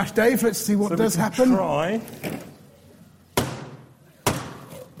would smash. Dave, let's see what does happen. Try.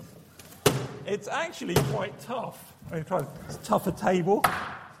 It's actually quite tough. It's a tougher table.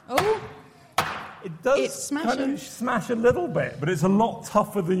 Oh. It does kind of smash a little bit, but it's a lot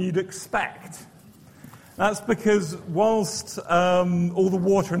tougher than you'd expect. That's because whilst all the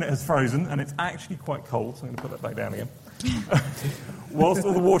water in it has frozen, and it's actually quite cold, so I'm going to put that back down again. Whilst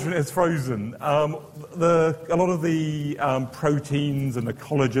all the water in it has frozen, a lot of the proteins and the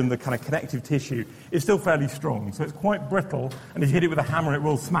collagen, the kind of connective tissue, is still fairly strong. So it's quite brittle, and if you hit it with a hammer, it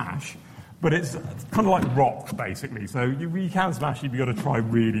will smash. But it's kind of like rock, basically. So you can smash it, but you've got to try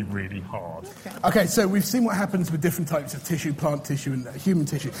really, really hard. Okay, so we've seen what happens with different types of tissue, plant tissue and human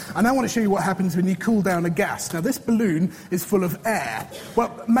tissue. And I want to show you what happens when you cool down a gas. Now, this balloon is full of air.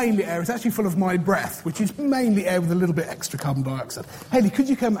 Well, mainly air. It's actually full of my breath, which is mainly air with a little bit extra carbon dioxide. Hayley, could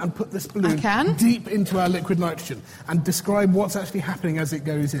you come and put this balloon deep into our liquid nitrogen and describe what's actually happening as it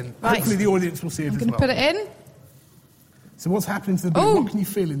goes in? Right. Hopefully the audience will see it as well. I'm going to put it in. So what's happening to the balloon? What can you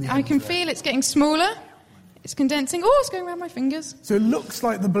feel in the air? I can feel it's getting smaller. It's condensing. Oh, it's going around my fingers. So it looks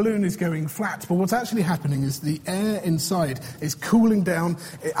like the balloon is going flat, but what's actually happening is the air inside is cooling down.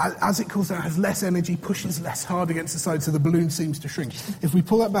 As it cools down, it has less energy, pushes less hard against the side, so the balloon seems to shrink. If we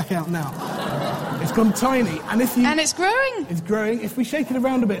pull that back out now, it's gone tiny. And it's growing. It's growing. If we shake it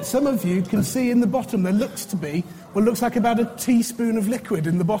around a bit, some of you can see in the bottom there looks like about a teaspoon of liquid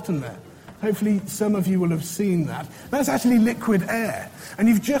in the bottom there. Hopefully some of you will have seen that. That's actually liquid air. And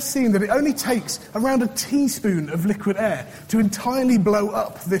you've just seen that it only takes around a teaspoon of liquid air to entirely blow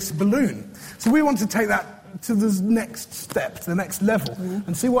up this balloon. So we want to take that to the next step, to the next level,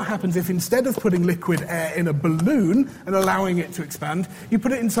 and see what happens if instead of putting liquid air in a balloon and allowing it to expand, you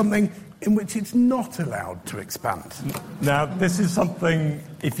put it in something in which it's not allowed to expand. Now, this is something,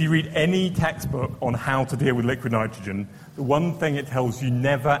 if you read any textbook on how to deal with liquid nitrogen, the one thing it tells you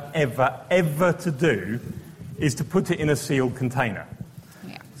never, ever, ever to do is to put it in a sealed container.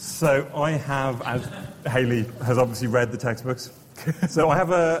 Yeah. So I have, as Hayley has obviously read the textbooks, so I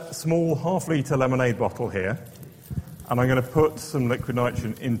have a small half-litre lemonade bottle here, and I'm going to put some liquid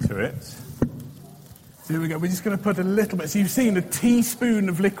nitrogen into it. So here we go. We're just going to put a little bit. So you've seen a teaspoon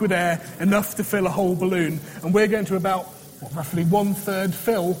of liquid air, enough to fill a whole balloon, and we're going to about, roughly 1/3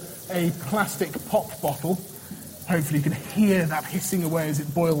 fill a plastic pop bottle. Hopefully you can hear that hissing away as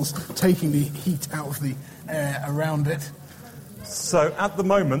it boils, taking the heat out of the air around it. So at the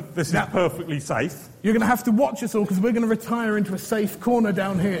moment, this is perfectly safe. You're going to have to watch us all because we're going to retire into a safe corner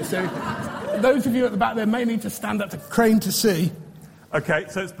down here. So those of you at the back there may need to stand up to crane to see. OK,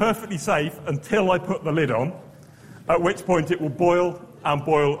 so it's perfectly safe until I put the lid on, at which point it will boil and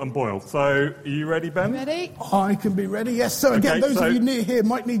boil and boil. So are you ready, Ben? Ready? I can be ready, yes. So again, those of you near here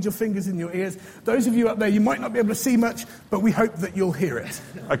might need your fingers in your ears. Those of you up there, you might not be able to see much, but we hope that you'll hear it.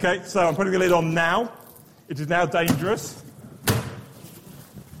 OK, so I'm putting the lid on now. It is now dangerous.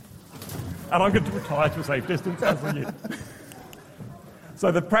 And I'm going to retire to a safe distance, as are you.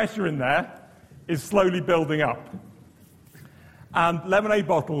 So the pressure in there is slowly building up. And lemonade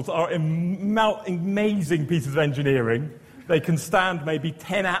bottles are amazing pieces of engineering. They can stand maybe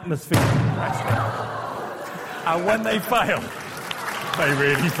 10 atmospheres of pressure. And when they fail, they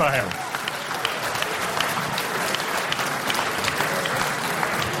really fail.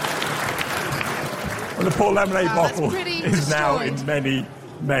 And the poor lemonade bottle is now in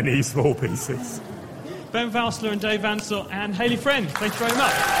many small pieces. Ben Valsler and Dave Ansell and Hayley Friend, thank you very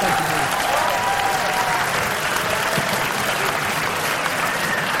much. Thank you very much.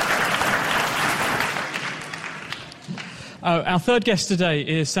 Our third guest today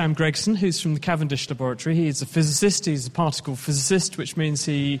is Sam Gregson, who's from the Cavendish Laboratory. He's a physicist, he's a particle physicist, which means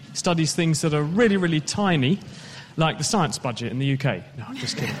he studies things that are really, really tiny, like the science budget in the UK. No, I'm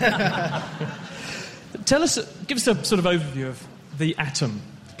just kidding. Give us a sort of overview of the atom,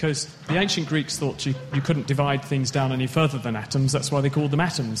 because the ancient Greeks thought you couldn't divide things down any further than atoms. That's why they called them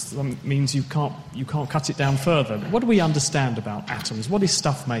atoms. That means you can't cut it down further. What do we understand about atoms? What is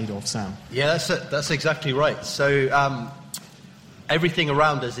stuff made of, Sam? Yeah, that's exactly right. So everything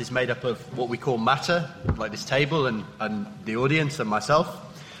around us is made up of what we call matter, like this table and the audience and myself.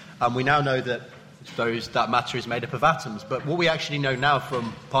 And we now know that that matter is made up of atoms. But what we actually know now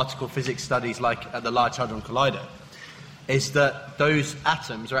from particle physics studies like at the Large Hadron Collider is that those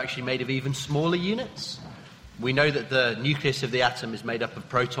atoms are actually made of even smaller units. We know that the nucleus of the atom is made up of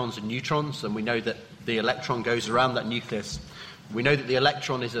protons and neutrons, and we know that the electron goes around that nucleus. We know that the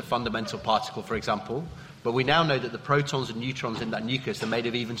electron is a fundamental particle, for example, but we now know that the protons and neutrons in that nucleus are made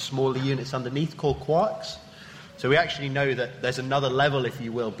of even smaller units underneath called quarks. So we actually know that there's another level, if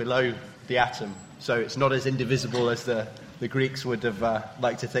you will, below the atom. So it's not as indivisible as the Greeks would have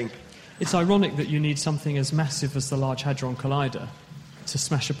liked to think. It's ironic that you need something as massive as the Large Hadron Collider to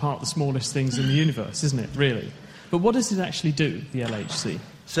smash apart the smallest things in the universe, isn't it, really? But what does it actually do, the LHC?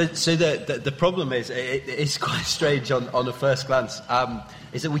 So the problem is, it's quite strange on a first glance,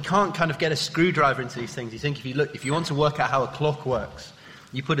 is that we can't kind of get a screwdriver into these things. You think if you want to work out how a clock works,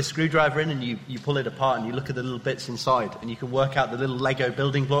 you put a screwdriver in and you pull it apart and you look at the little bits inside and you can work out the little Lego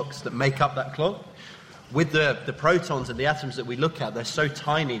building blocks that make up that clock. With the protons and the atoms that we look at, they're so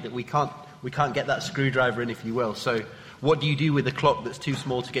tiny that we can't get that screwdriver in, if you will. So what do you do with a clock that's too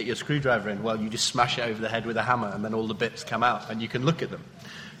small to get your screwdriver in? Well, you just smash it over the head with a hammer and then all the bits come out and you can look at them.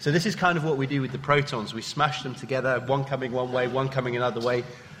 So this is kind of what we do with the protons. We smash them together, one coming one way, one coming another way,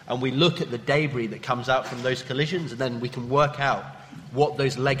 and we look at the debris that comes out from those collisions, and then we can work out what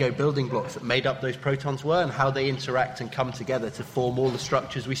those Lego building blocks that made up those protons were and how they interact and come together to form all the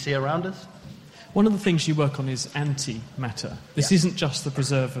structures we see around us. One of the things you work on is antimatter. This isn't just the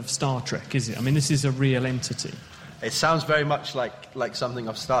preserve of Star Trek, is it? I mean, this is a real entity. It sounds very much like something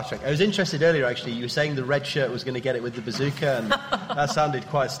of Star Trek. I was interested earlier, actually. You were saying the red shirt was going to get it with the bazooka, and that sounded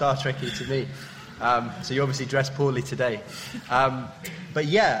quite Star Trek-y to me. So you obviously dressed poorly today. But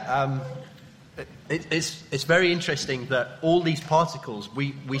yeah, it's very interesting that all these particles,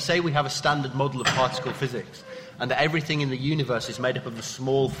 we say we have a standard model of particle physics, and that everything in the universe is made up of a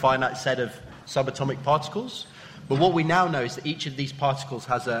small, finite set of subatomic particles. But what we now know is that each of these particles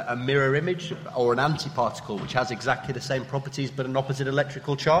has a mirror image or an antiparticle, which has exactly the same properties but an opposite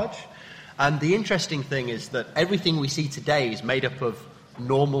electrical charge. And the interesting thing is that everything we see today is made up of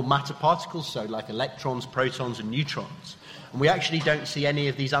normal matter particles, so like electrons, protons, and neutrons. And we actually don't see any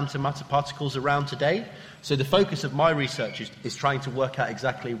of these antimatter particles around today. So the focus of my research is trying to work out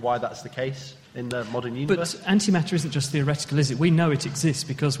exactly why that's the case in the modern universe. But antimatter isn't just theoretical, is it? We know it exists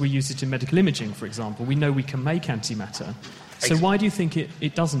because we use it in medical imaging, for example. We know we can make antimatter. So why do you think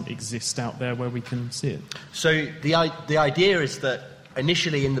it doesn't exist out there where we can see it? So the idea is that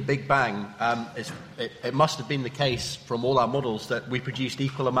initially in the Big Bang, it must have been the case from all our models that we produced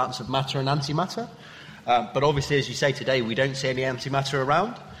equal amounts of matter and antimatter. But obviously, as you say today, we don't see any antimatter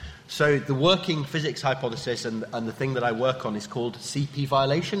around. So the working physics hypothesis and the thing that I work on is called CP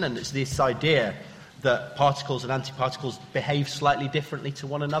violation, and it's this idea that particles and antiparticles behave slightly differently to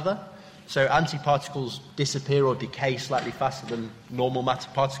one another. So antiparticles disappear or decay slightly faster than normal matter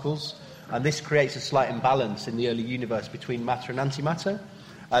particles, and this creates a slight imbalance in the early universe between matter and antimatter.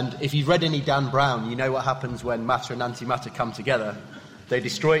 And if you've read any Dan Brown, you know what happens when matter and antimatter come together. They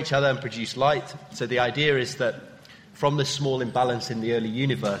destroy each other and produce light. So the idea is that from this small imbalance in the early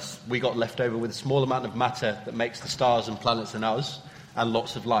universe, we got left over with a small amount of matter that makes the stars and planets and us, and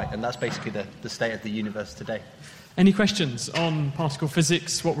lots of light. And that's basically the state of the universe today. Any questions on particle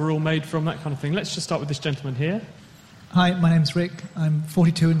physics, what we're all made from, that kind of thing? Let's just start with this gentleman here. Hi, my name's Rick. I'm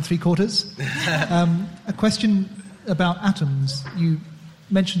 42 3/4. A question about atoms. You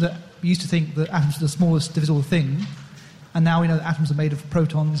mentioned that we used to think that atoms are the smallest divisible thing, and now we know that atoms are made of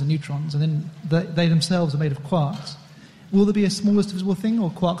protons and neutrons, and then they themselves are made of quarks. Will there be a smallest divisible thing, or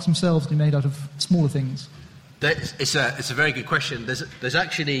quarks themselves be made out of smaller things? It's a very good question. There's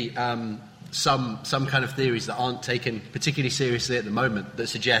actually some kind of theories that aren't taken particularly seriously at the moment that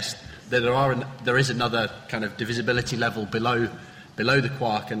suggest that there is another kind of divisibility level below the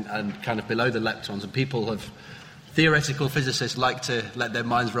quark and kind of below the leptons, and theoretical physicists like to let their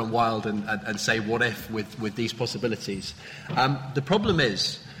minds run wild and say what if with these possibilities. The problem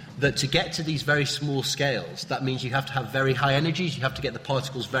is that to get to these very small scales, that means you have to have very high energies, you have to get the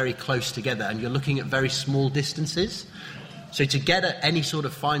particles very close together, and you're looking at very small distances. So to get at any sort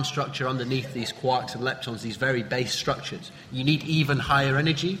of fine structure underneath these quarks and leptons, these very base structures, you need even higher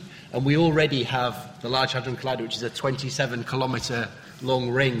energy. And we already have the Large Hadron Collider, which is a 27-kilometre long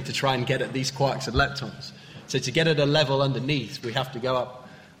ring to try and get at these quarks and leptons. So to get at a level underneath, we have to go up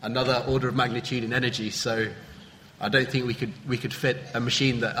another order of magnitude in energy. So I don't think we could fit a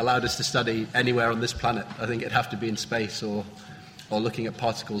machine that allowed us to study anywhere on this planet. I think it'd have to be in space or looking at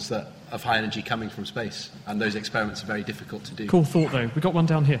particles that of high energy coming from space. And those experiments are very difficult to do. Cool thought, though. We've got one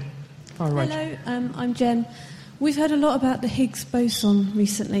down here. Far away. Hello, I'm Jen. We've heard a lot about the Higgs boson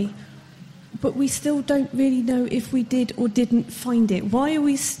recently, but we still don't really know if we did or didn't find it. Why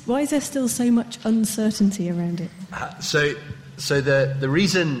is there still so much uncertainty around it? So the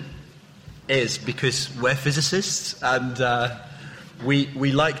reason is because we're physicists, and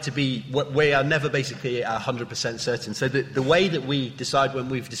we like to be. We are never basically 100% certain. So the way that we decide when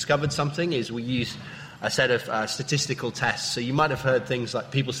we've discovered something is we use a set of statistical tests. So you might have heard things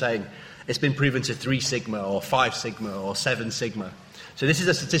like people saying it's been proven to 3 sigma or 5 sigma or 7 sigma. So this is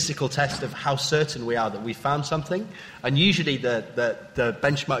a statistical test of how certain we are that we found something. And usually the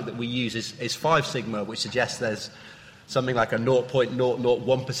benchmark that we use is 5 sigma, which suggests there's something like a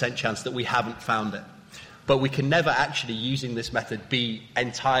 0.001% chance that we haven't found it. But we can never actually, using this method, be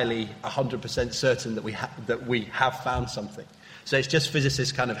entirely 100% certain that we have found something. So it's just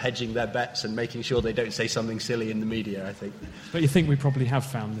physicists kind of hedging their bets and making sure they don't say something silly in the media, I think. But you think we probably have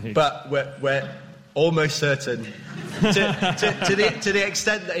found the Higgs? But we're almost certain, to the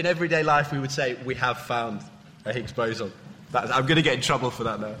extent that in everyday life we would say we have found a Higgs boson. I'm going to get in trouble for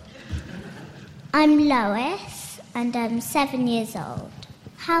that now. I'm Lois, and I'm 7 years old.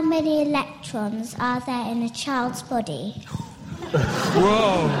 How many electrons are there in a child's body?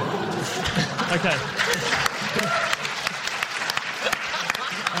 Whoa. Okay.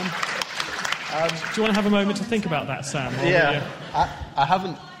 Do you want to have a moment to think about that, Sam? Yeah. I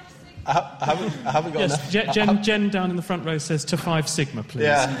haven't got yes, enough. Jen down in the front row says to 5 sigma, please.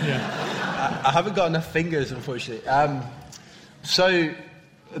 Yeah. I haven't got enough fingers, unfortunately. So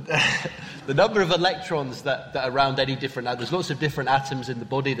the number of electrons that are around any different... There's lots of different atoms in the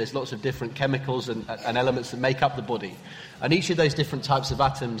body. There's lots of different chemicals and elements that make up the body. And each of those different types of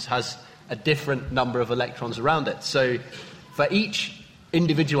atoms has a different number of electrons around it. So for each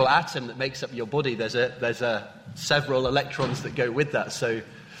individual atom that makes up your body, there's several electrons that go with that. So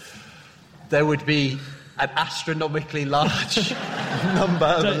there would be an astronomically large number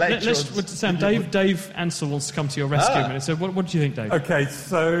of electrons. Sam, Dave Ansell wants to come to your rescue a minute. So what do you think, Dave? Okay,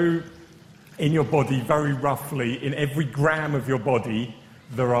 so in your body, very roughly, in every gram of your body,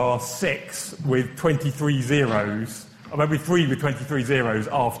 there are 6 with 23 zeros, or maybe 3 with 23 zeros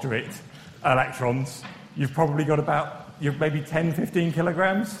after it, electrons, you've probably got you've maybe 10, 15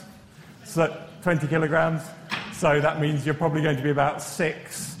 kilograms, so 20 kilograms. So that means you're probably going to be about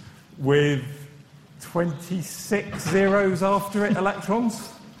 6 with 26 zeros after it, electrons.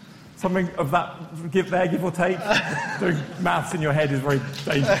 Something of that, give or take. Doing maths in your head is very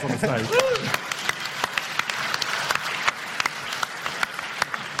dangerous on the stage.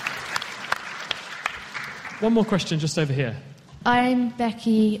 One more question just over here. I'm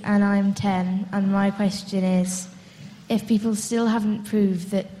Becky and I'm 10, and my question is, if people still haven't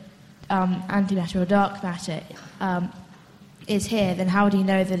proved that antimatter or dark matter is here, then how do you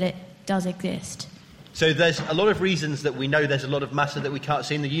know that it does exist? So there's a lot of reasons that we know there's a lot of matter that we can't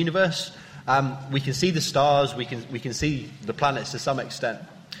see in the universe. We can see the stars, we can see the planets to some extent.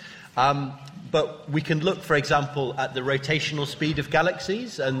 But we can look, for example, at the rotational speed of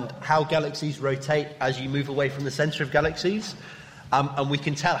galaxies and how galaxies rotate as you move away from the centre of galaxies. And we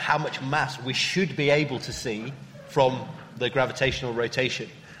can tell how much mass we should be able to see from the gravitational rotation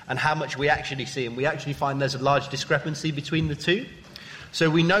and how much we actually see. And we actually find there's a large discrepancy between the two. So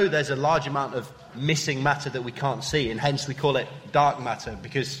we know there's a large amount of missing matter that we can't see, and hence we call it dark matter,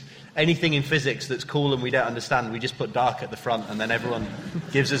 because anything in physics that's cool and we don't understand, we just put dark at the front and then everyone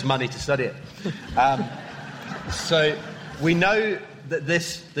gives us money to study it. So we know that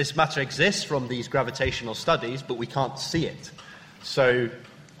this matter exists from these gravitational studies, but we can't see it. So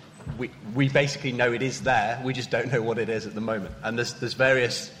we basically know it is there, we just don't know what it is at the moment. And there's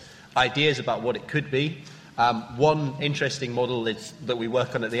various ideas about what it could be. One interesting model that we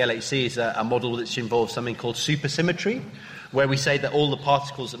work on at the LHC is a model which involves something called supersymmetry, where we say that all the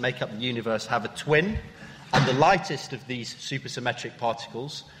particles that make up the universe have a twin, and the lightest of these supersymmetric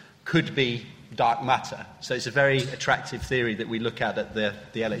particles could be dark matter. So it's a very attractive theory that we look at the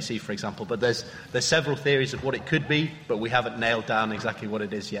LHC, for example. But there's several theories of what it could be, but we haven't nailed down exactly what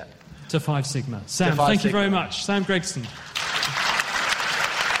it is yet. To 5 sigma. Sam, thank you very much. Sam Gregson.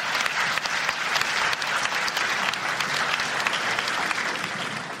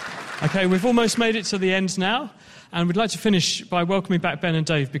 Okay, we've almost made it to the end now, and we'd like to finish by welcoming back Ben and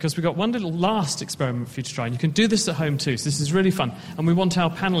Dave, because we've got one little last experiment for you to try, and you can do this at home too, so this is really fun. And we want our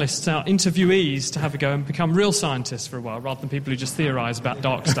panellists, our interviewees, to have a go and become real scientists for a while, rather than people who just theorise about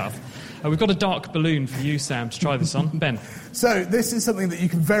dark stuff. We've got a dark balloon for you, Sam, to try this on. Ben. So this is something that you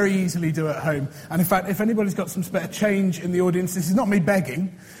can very easily do at home. And in fact, if anybody's got some spare change in the audience, this is not me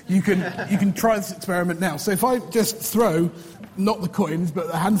begging. You can try this experiment now. So if I just throw, not the coins, but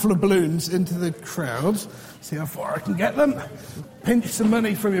a handful of balloons into the crowd, see how far I can get them, pinch some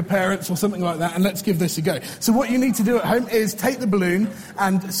money from your parents or something like that, and let's give this a go. So what you need to do at home is take the balloon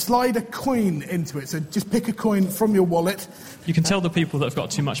and slide a coin into it. So just pick a coin from your wallet. You can tell the people that have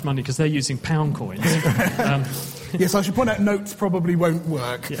got too much money because they're using pound coins. Yes, I should point out notes probably won't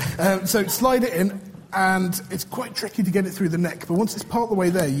work. Yeah. So slide it in, and it's quite tricky to get it through the neck, but once it's part of the way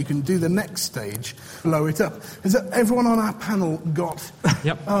there, you can do the next stage, blow it up. Has everyone on our panel got...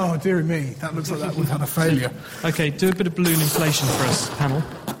 Yep. Oh, dearie me, that looks like we've had a failure. OK, do a bit of balloon inflation for us, panel.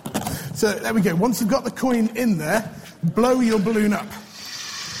 So there we go. Once you've got the coin in there, blow your balloon up.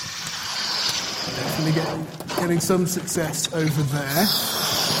 Definitely getting some success over there.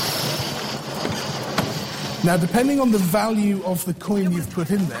 Now, depending on the value of the coin you've put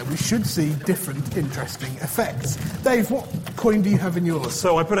in there, we should see different interesting effects. Dave, what coin do you have in yours?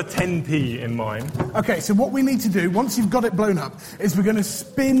 So I put a 10p in mine. OK, so what we need to do, once you've got it blown up, is we're going to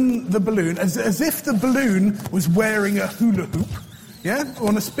spin the balloon as if the balloon was wearing a hula hoop. Yeah? We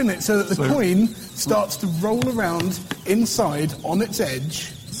want to spin it so that the coin starts to roll around inside on its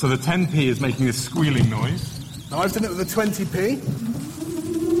edge. So the 10p is making a squealing noise. Now, I've done it with the 20p.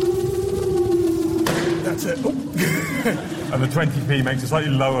 That's it. And the 20p makes a slightly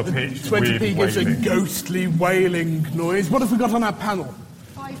lower pitch. 20p gives a ghostly wailing noise. What have we got on our panel?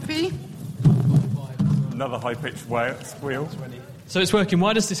 5p. Another high-pitched squeal. So it's working.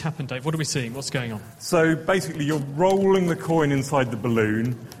 Why does this happen, Dave? What are we seeing? What's going on? So basically you're rolling the coin inside the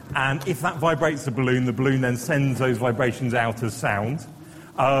balloon, and if that vibrates the balloon then sends those vibrations out as sound.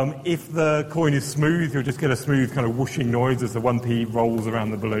 If the coin is smooth, you'll just get a smooth kind of whooshing noise as the 1p rolls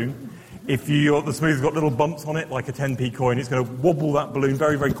around the balloon. If the smooth's got little bumps on it, like a 10p coin, it's going to wobble that balloon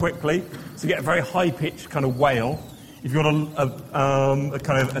very, very quickly. So you get a very high-pitched kind of wail. If you've got a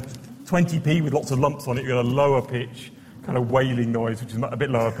kind of a 20p with lots of lumps on it, you've got a lower pitch kind of wailing noise, which is a bit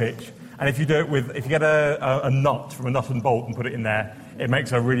lower pitch. And if you do it if you get a nut from a nut and bolt and put it in there, it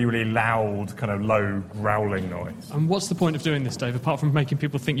makes a really, really loud, kind of low, growling noise. And what's the point of doing this, Dave, apart from making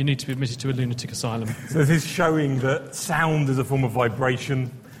people think you need to be admitted to a lunatic asylum? So this is showing that sound is a form of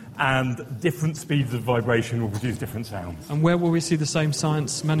vibration, and different speeds of vibration will produce different sounds. And where will we see the same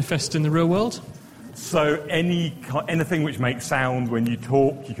science manifest in the real world? So anything which makes sound, when you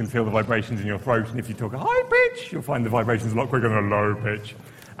talk, you can feel the vibrations in your throat, and if you talk a high pitch, you'll find the vibrations a lot quicker than a low pitch.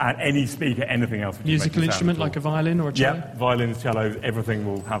 And any speaker, anything else. Musical instrument like a violin or a cello? Yeah, violins, cellos, everything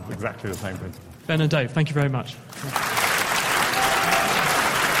will have exactly the same principle. Ben and Dave, thank you very much.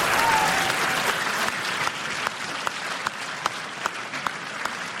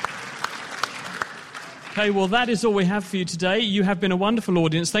 Okay, well, that is all we have for you today. You have been a wonderful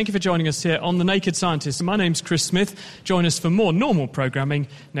audience. Thank you for joining us here on The Naked Scientist. My name's Chris Smith. Join us for more normal programming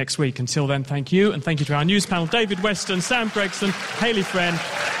next week. Until then, thank you. And thank you to our news panel, David Weston, Sam Gregson, Hayley Friend,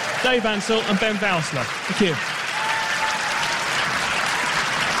 Dave Ansell and Ben Vousler. Thank you.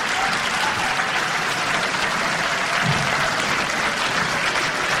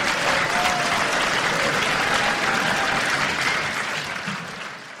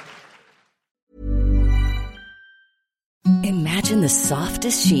 Imagine the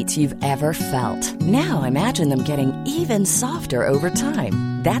softest sheets you've ever felt. Now imagine them getting even softer over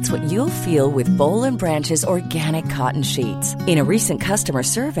time. That's what you'll feel with Boll & Branch's organic cotton sheets. In a recent customer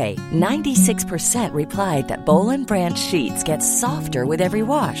survey, 96% replied that Boll & Branch sheets get softer with every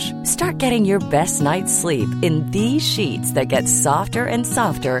wash. Start getting your best night's sleep in these sheets that get softer and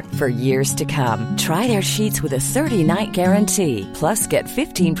softer for years to come. Try their sheets with a 30-night guarantee. Plus, get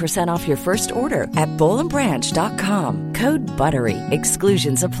 15% off your first order at bollandbranch.com. Code BUTTERY.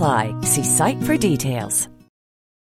 Exclusions apply. See site for details.